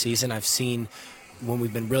fourth season. I've seen when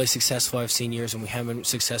we've been really successful. I've seen years when we haven't been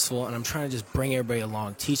successful, and I'm trying to just bring everybody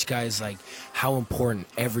along, teach guys like how important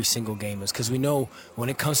every single game is, because we know when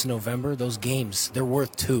it comes to November, those games, they're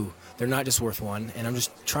worth two. They're not just worth one, and I'm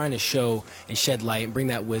just trying to show and shed light and bring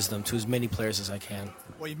that wisdom to as many players as I can.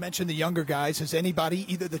 Well, you mentioned the younger guys. Is anybody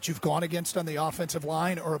either that you've gone against on the offensive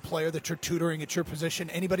line or a player that you're tutoring at your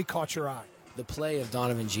position, anybody caught your eye? The play of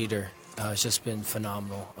Donovan Jeter has just been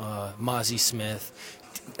phenomenal. Mozzie Smith,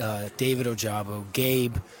 David Ojabo,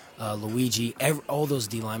 Gabe, Luigi, all those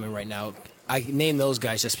D linemen right now. I name those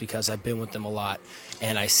guys just because I've been with them a lot,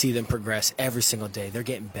 and I see them progress every single day. They're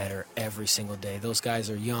getting better every single day. Those guys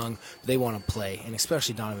are young. They want to play, and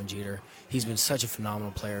especially Donovan Jeter. He's been such a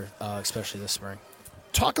phenomenal player, especially this spring.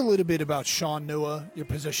 Talk a little bit about Shaun Nua, your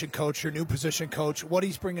position coach, your new position coach, what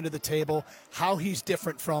he's bringing to the table, how he's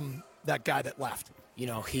different from that guy that left.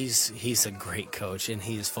 He's a great coach, and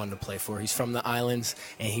he is fun to play for. He's from the islands,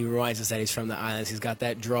 and he reminds us that he's from the islands. He's got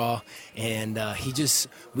that draw, and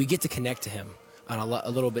we get to connect to him on a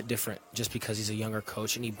little bit different just because he's a younger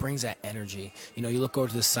coach, and he brings that energy. You look over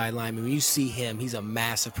to the sideline, and when you see him, he's a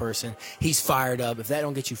massive person. He's fired up. If that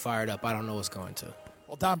don't get you fired up, I don't know what's going to.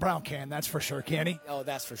 Well, Don Brown can, that's for sure, can he? Oh,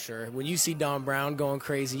 that's for sure. When you see Don Brown going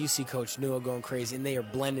crazy, you see Coach Nua going crazy, and they are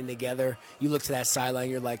blending together. You look to that sideline,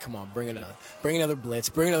 you're like, come on, bring another blitz,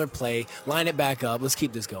 bring another play, line it back up. Let's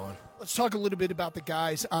keep this going. Let's talk a little bit about the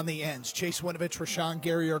guys on the ends. Chase Winovich, Rashawn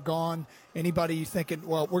Gary are gone. Anybody you thinking,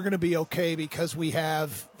 well, we're going to be okay because we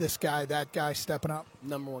have this guy, that guy stepping up?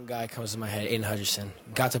 Number one guy comes to my head, Aiden Hutchinson.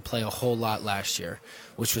 Got to play a whole lot last year,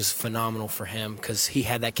 which was phenomenal for him because he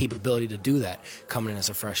had that capability to do that coming in as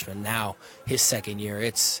a freshman. Now, his second year,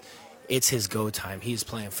 it's his go time. He's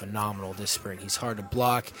playing phenomenal this spring. He's hard to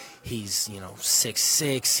block. He's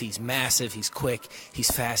 6'6". He's massive. He's quick. He's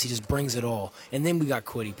fast. He just brings it all. And then we got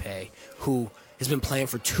Kwity Paye, who has been playing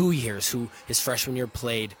for 2 years, who his freshman year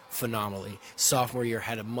played phenomenally. Sophomore year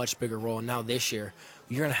had a much bigger role. And now this year,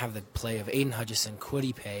 you're going to have the play of Aiden Hutchinson,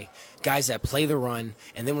 Kwity Paye, guys that play the run.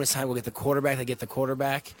 And then when it's time to get the quarterback, they get the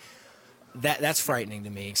quarterback. that's frightening to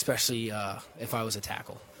me, especially if I was a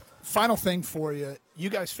tackle. Final thing for you. You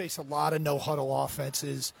guys face a lot of no-huddle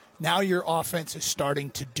offenses. Now your offense is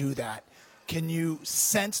starting to do that. Can you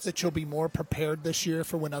sense that you'll be more prepared this year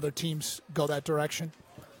for when other teams go that direction?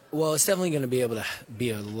 Well, it's definitely going to be able to be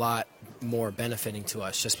a lot more benefiting to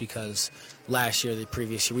us just because last year, the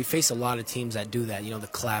previous year, we faced a lot of teams that do that, the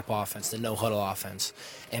clap offense, the no-huddle offense.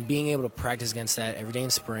 And being able to practice against that every day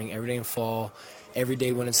in spring, every day in fall, every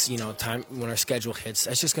day when it's, time when our schedule hits,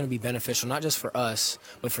 that's just going to be beneficial, not just for us,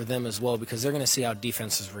 but for them as well, because they're going to see how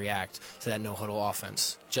defenses react to that no-huddle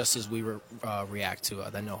offense, just as we react to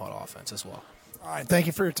that no-huddle offense as well. All right, thank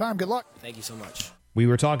you for your time. Good luck. Thank you so much. We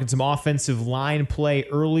were talking some offensive line play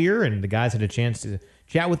earlier, and the guys had a chance to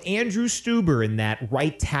chat with Andrew Stueber in that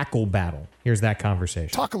right tackle battle. Here's that conversation.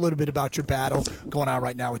 Talk a little bit about your battle going on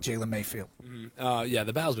right now with Jalen Mayfield. Yeah,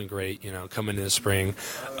 the battle's been great, coming into the spring.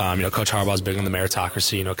 Coach Harbaugh's big on the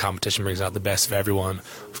meritocracy. Competition brings out the best of everyone,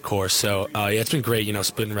 of course. So, it's been great,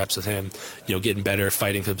 splitting reps with him, getting better,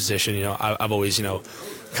 fighting for the position. I've always,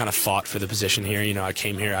 kind of fought for the position here. I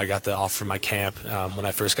came here, I got the offer from my camp when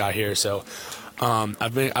I first got here. So,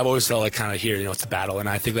 I've always felt like kind of here, it's the battle. And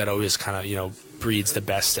I think that always kind of, breeds the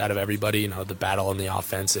best out of everybody, the battle in the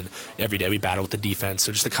offense, and every day we battle with the defense.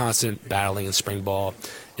 So just the constant battling in spring ball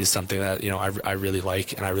is something that I really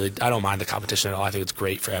like, and I don't mind the competition at all. I think it's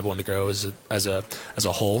great for everyone to grow as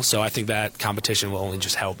a whole. So I think that competition will only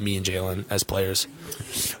just help me and Jalen as players.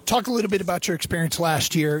 Talk a little bit about your experience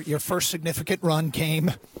last year. Your first significant run came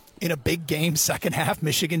in a big game, second half,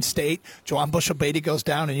 Michigan State. Juwan Bushell-Beatty goes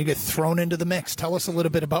down, and you get thrown into the mix. Tell us a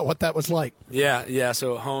little bit about what that was like. Yeah.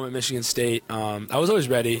 So home at Michigan State, I was always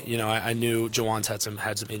ready. I knew Juwan's had some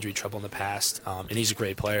injury trouble in the past, and he's a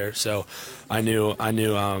great player. So I knew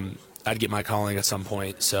I'd get my calling at some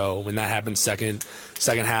point. So when that happened, second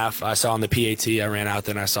half, I saw on the PAT, I ran out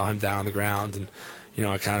there and I saw him down on the ground, and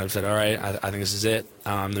I kind of said, all right, I think this is it.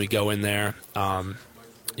 Then we go in there.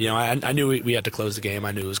 I knew we had to close the game.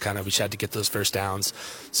 I knew it was we just had to get those first downs.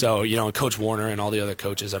 So, Coach Warner and all the other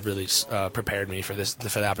coaches have really prepared me for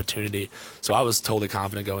the opportunity. So I was totally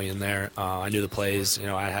confident going in there. I knew the plays.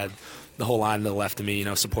 I had the whole line to the left of me,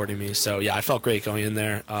 supporting me. So, yeah, I felt great going in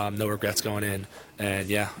there. No regrets going in. And,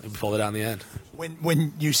 yeah, we pulled it out in the end.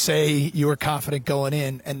 When you say you were confident going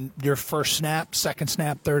in, and your first snap, second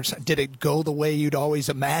snap, third snap, did it go the way you'd always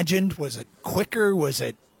imagined? Was it quicker? Was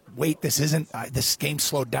it, wait, this game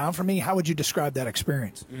slowed down for me? How would you describe that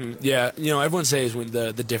experience? Mm-hmm. Yeah, everyone says when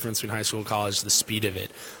the difference between high school and college is the speed of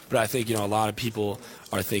it. But I think, a lot of people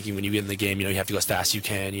are thinking when you get in the game, you have to go as fast as you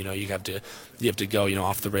can. You have to go,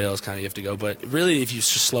 off the rails, you have to go. But really, if you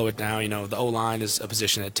just slow it down, the O-line is a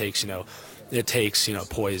position that takes,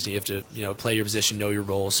 poise. You have to, play your position, know your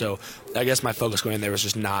role. So I guess my focus going in there was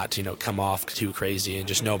just not, come off too crazy and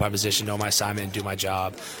just know my position, know my assignment, and do my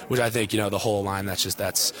job, which I think, the whole line, that's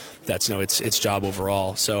its job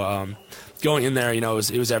overall. So, going in there, it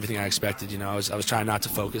was everything I expected. I was trying not to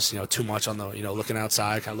focus, too much on the, looking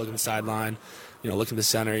outside, kind of looking the sideline, looking the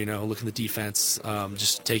center, looking the defense,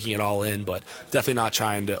 just taking it all in, but definitely not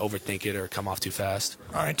trying to overthink it or come off too fast.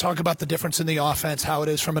 All right, talk about the difference in the offense, how it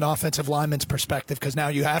is from an offensive lineman's perspective, because now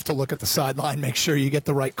you have to look at the sideline, make sure you get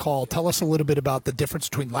the right call. Tell us a little bit about the difference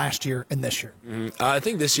between last year and this year. Mm-hmm. I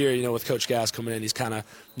think this year, with Coach Gass coming in, he's kind of,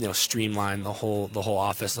 streamlined the whole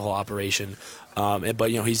office, the whole operation. But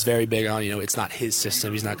he's very big on, it's not his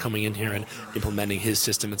system. He's not coming in here and implementing his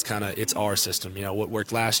system. It's our system. What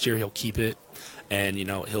worked last year, he'll keep it, and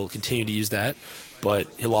he'll continue to use that. But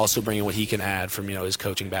he'll also bring in what he can add from his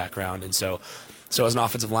coaching background. And so as an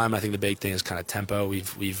offensive lineman, I think the big thing is kind of tempo.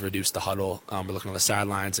 We've reduced the huddle. We're looking on the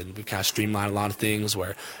sidelines, and we've kind of streamlined a lot of things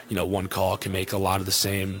where one call can make a lot of the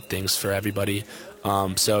same things for everybody.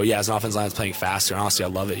 As an offensive line, it's playing faster. And honestly, I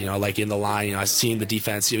love it. Like in the line, I've seen the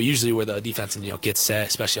defense. Usually where the defense gets set,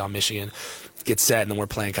 especially on Michigan, gets set, and then we're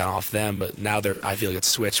playing kind of off them. But now I feel like it's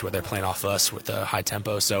switched where they're playing off us with a high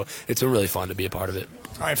tempo. So it's been really fun to be a part of it.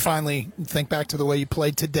 All right, finally, think back to the way you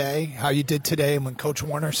played today, how you did today, and when Coach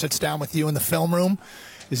Warner sits down with you in the film room.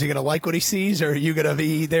 Is he going to like what he sees, or are you going to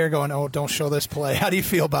be there going, oh, don't show this play? How do you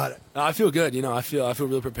feel about it? I feel good. I feel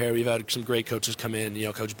really prepared. We've had some great coaches come in,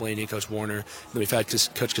 Coach Blaney and Coach Warner. And then we've had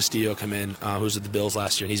Coach Castillo come in, who was with the Bills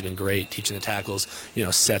last year, and he's been great teaching the tackles,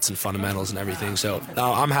 sets and fundamentals and everything. So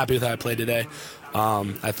I'm happy with how I played today.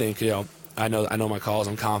 I think, I know my calls.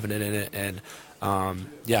 I'm confident in it, and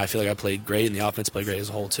I feel like I played great, and the offense played great as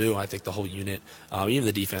a whole too. I think the whole unit, even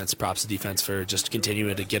the defense, props to the defense for just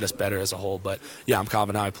continuing to get us better as a whole. But yeah, I'm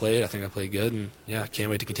confident how I played. I think I played good, and yeah, can't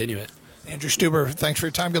wait to continue it. Andrew Stueber, thanks for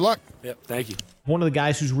your time. Good luck. Yep, thank you. One of the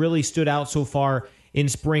guys who's really stood out so far in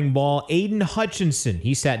spring ball. Aiden Hutchinson,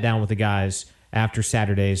 he sat down with the guys after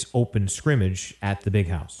Saturday's open scrimmage at the Big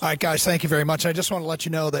House. All right, guys, thank you very much. I just want to let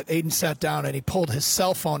you know that Aiden sat down and he pulled his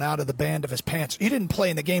cell phone out of the band of his pants. You didn't play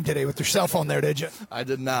in the game today with your cell phone there, did you? I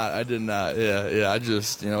did not. Yeah. I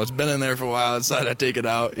just, it's been in there for a while. I decided I'd take it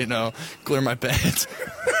out, clear my pants.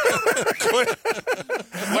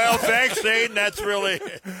 Well, thanks, Aiden. That's really...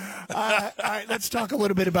 All right, let's talk a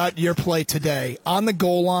little bit about your play today. On the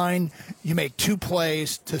goal line, you make 2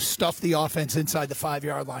 plays to stuff the offense inside the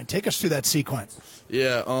 5-yard line. Take us through that sequence.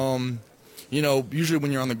 Yeah, usually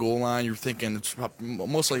when you're on the goal line, you're thinking it's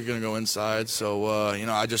most likely going to go inside. So,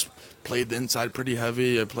 I just played the inside pretty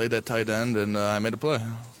heavy. I played that tight end, and I made a play.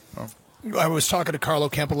 I was talking to Carlo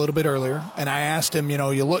Kemp a little bit earlier, and I asked him,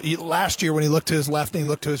 last year when he looked to his left and he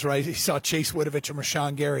looked to his right, he saw Chase Winovich and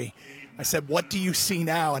Rashawn Gary. I said, what do you see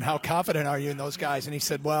now, and how confident are you in those guys? And he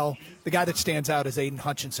said, well, the guy that stands out is Aiden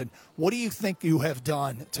Hutchinson. What do you think you have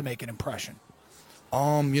done to make an impression?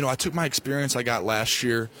 I took my experience I got last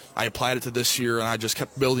year, I applied it to this year, and I just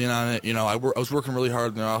kept building on it. I was working really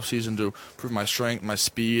hard in the offseason to improve my strength, my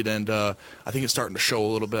speed, and I think it's starting to show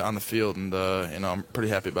a little bit on the field, and I'm pretty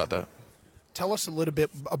happy about that. Tell us a little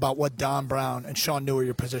bit about what Don Brown and Shaun Newer,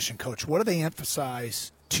 your position coach, what do they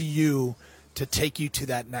emphasize to you to take you to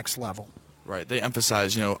that next level? Right. They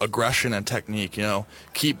emphasize, aggression and technique,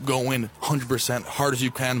 keep going 100% hard as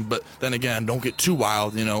you can, but then again, don't get too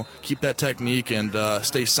wild, keep that technique and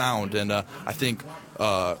stay sound. And I think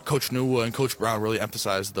Coach Nua and Coach Brown really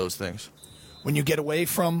emphasize those things. When you get away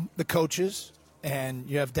from the coaches and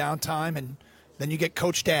you have downtime and then you get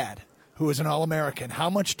Coach Dad, who is an All-American, how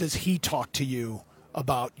much does he talk to you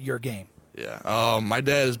about your game? Yeah. My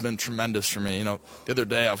dad has been tremendous for me. The other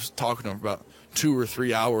day I was talking to him about 2 or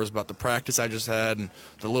 3 hours about the practice I just had and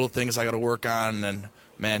the little things I got to work on. And,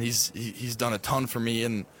 man, he's done a ton for me,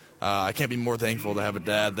 and I can't be more thankful to have a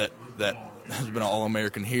dad that has been an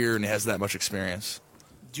All-American here and has that much experience.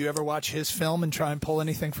 Do you ever watch his film and try and pull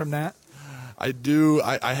anything from that? I do.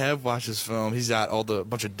 I have watched his film. He's got a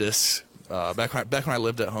bunch of discs. Back when I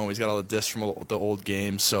lived at home, he's got all the discs from the old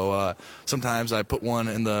games. So sometimes I put one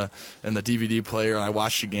in the DVD player and I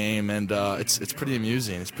watch the game, and it's pretty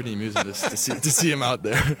amusing. It's pretty amusing to see him out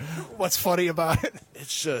there. What's funny about it?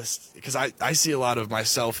 It's just because I see a lot of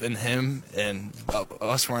myself in him, and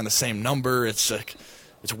us wearing the same number. It's like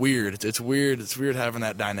it's weird. It's weird. It's weird having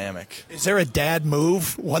that dynamic. Is there a dad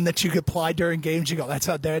move, one that you could apply during games? You go, that's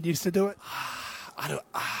how Dad used to do it.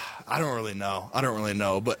 I don't really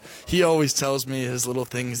know, but he always tells me his little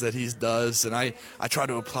things that he does, and I try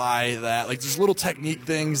to apply that. Like, there's little technique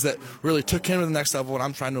things that really took him to the next level, and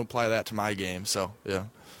I'm trying to apply that to my game. So, yeah.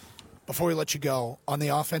 Before we let you go, on the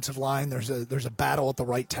offensive line, there's a battle at the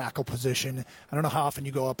right tackle position. I don't know how often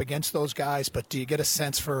you go up against those guys, but do you get a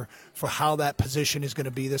sense for how that position is going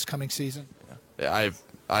to be this coming season? Yeah,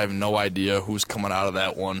 I have no idea who's coming out of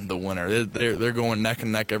that one, the winner. They're going neck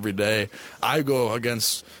and neck every day. I go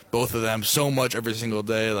against both of them so much every single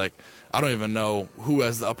day. Like, I don't even know who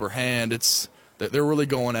has the upper hand. They're really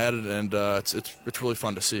going at it, and it's really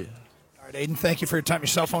fun to see. All right, Aiden, thank you for your time. Your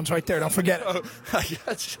cell phone's right there. Don't forget it. Oh, I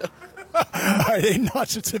got you. All right, Aiden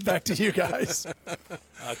Hutchinson, back to you guys.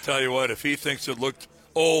 I'll tell you what, if he thinks it looked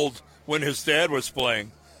old when his dad was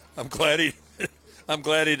playing, I'm glad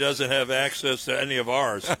he doesn't have access to any of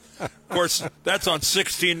ours. Of course, that's on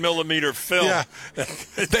 16-millimeter film. Yeah,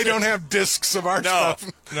 they don't have discs of our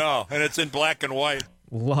stuff. No, and it's in black and white.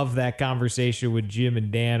 Love that conversation with Jim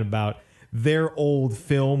and Dan about their old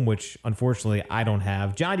film, which unfortunately I don't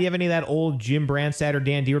have. John, do you have any of that old Jim Brandstad or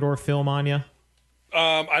Dan Dierdorf film on you?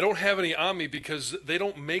 I don't have any on me because they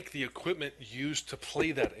don't make the equipment used to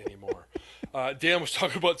play that anymore. Dan was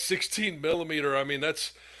talking about 16-millimeter. I mean,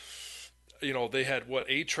 that's... they had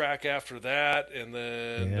 8-track after that, and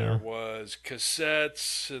then there was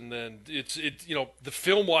cassettes, and then the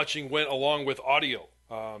film watching went along with audio.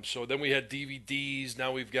 So then we had DVDs.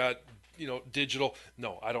 Now we've got digital.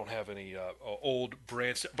 No, I don't have any old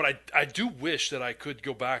brands, but I do wish that I could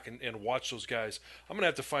go back and watch those guys. I'm gonna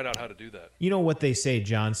have to find out how to do that. You know what they say,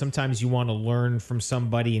 John. Sometimes you want to learn from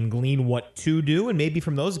somebody and glean what to do, and maybe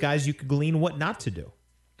from those guys you could glean what not to do.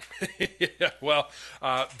 Yeah, well,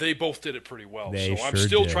 they both did it pretty well. They I'm sure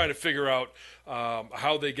still did. trying to figure out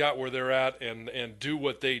how they got where they're at and do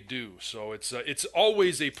what they do. So it's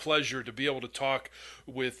always a pleasure to be able to talk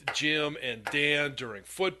with Jim and Dan during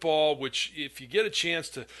football, which if you get a chance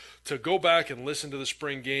to go back and listen to the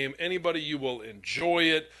spring game, anybody, you will enjoy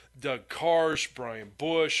it. Doug Karsh, Brian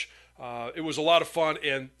Bush. It was a lot of fun,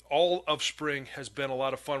 and all of spring has been a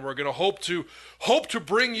lot of fun. We're going to hope to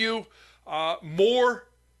bring you more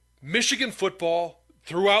Michigan football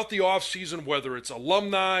throughout the offseason, whether it's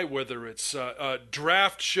alumni, whether it's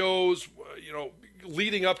draft shows,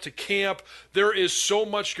 leading up to camp. There is so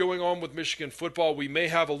much going on with Michigan football. We may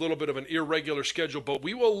have a little bit of an irregular schedule, but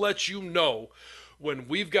we will let you know when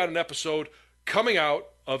we've got an episode coming out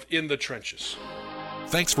of In the Trenches.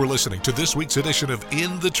 Thanks for listening to this week's edition of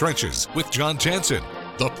In the Trenches with John Jansen.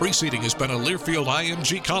 The preceding has been a Learfield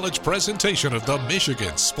IMG College presentation of the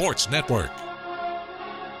Michigan Sports Network.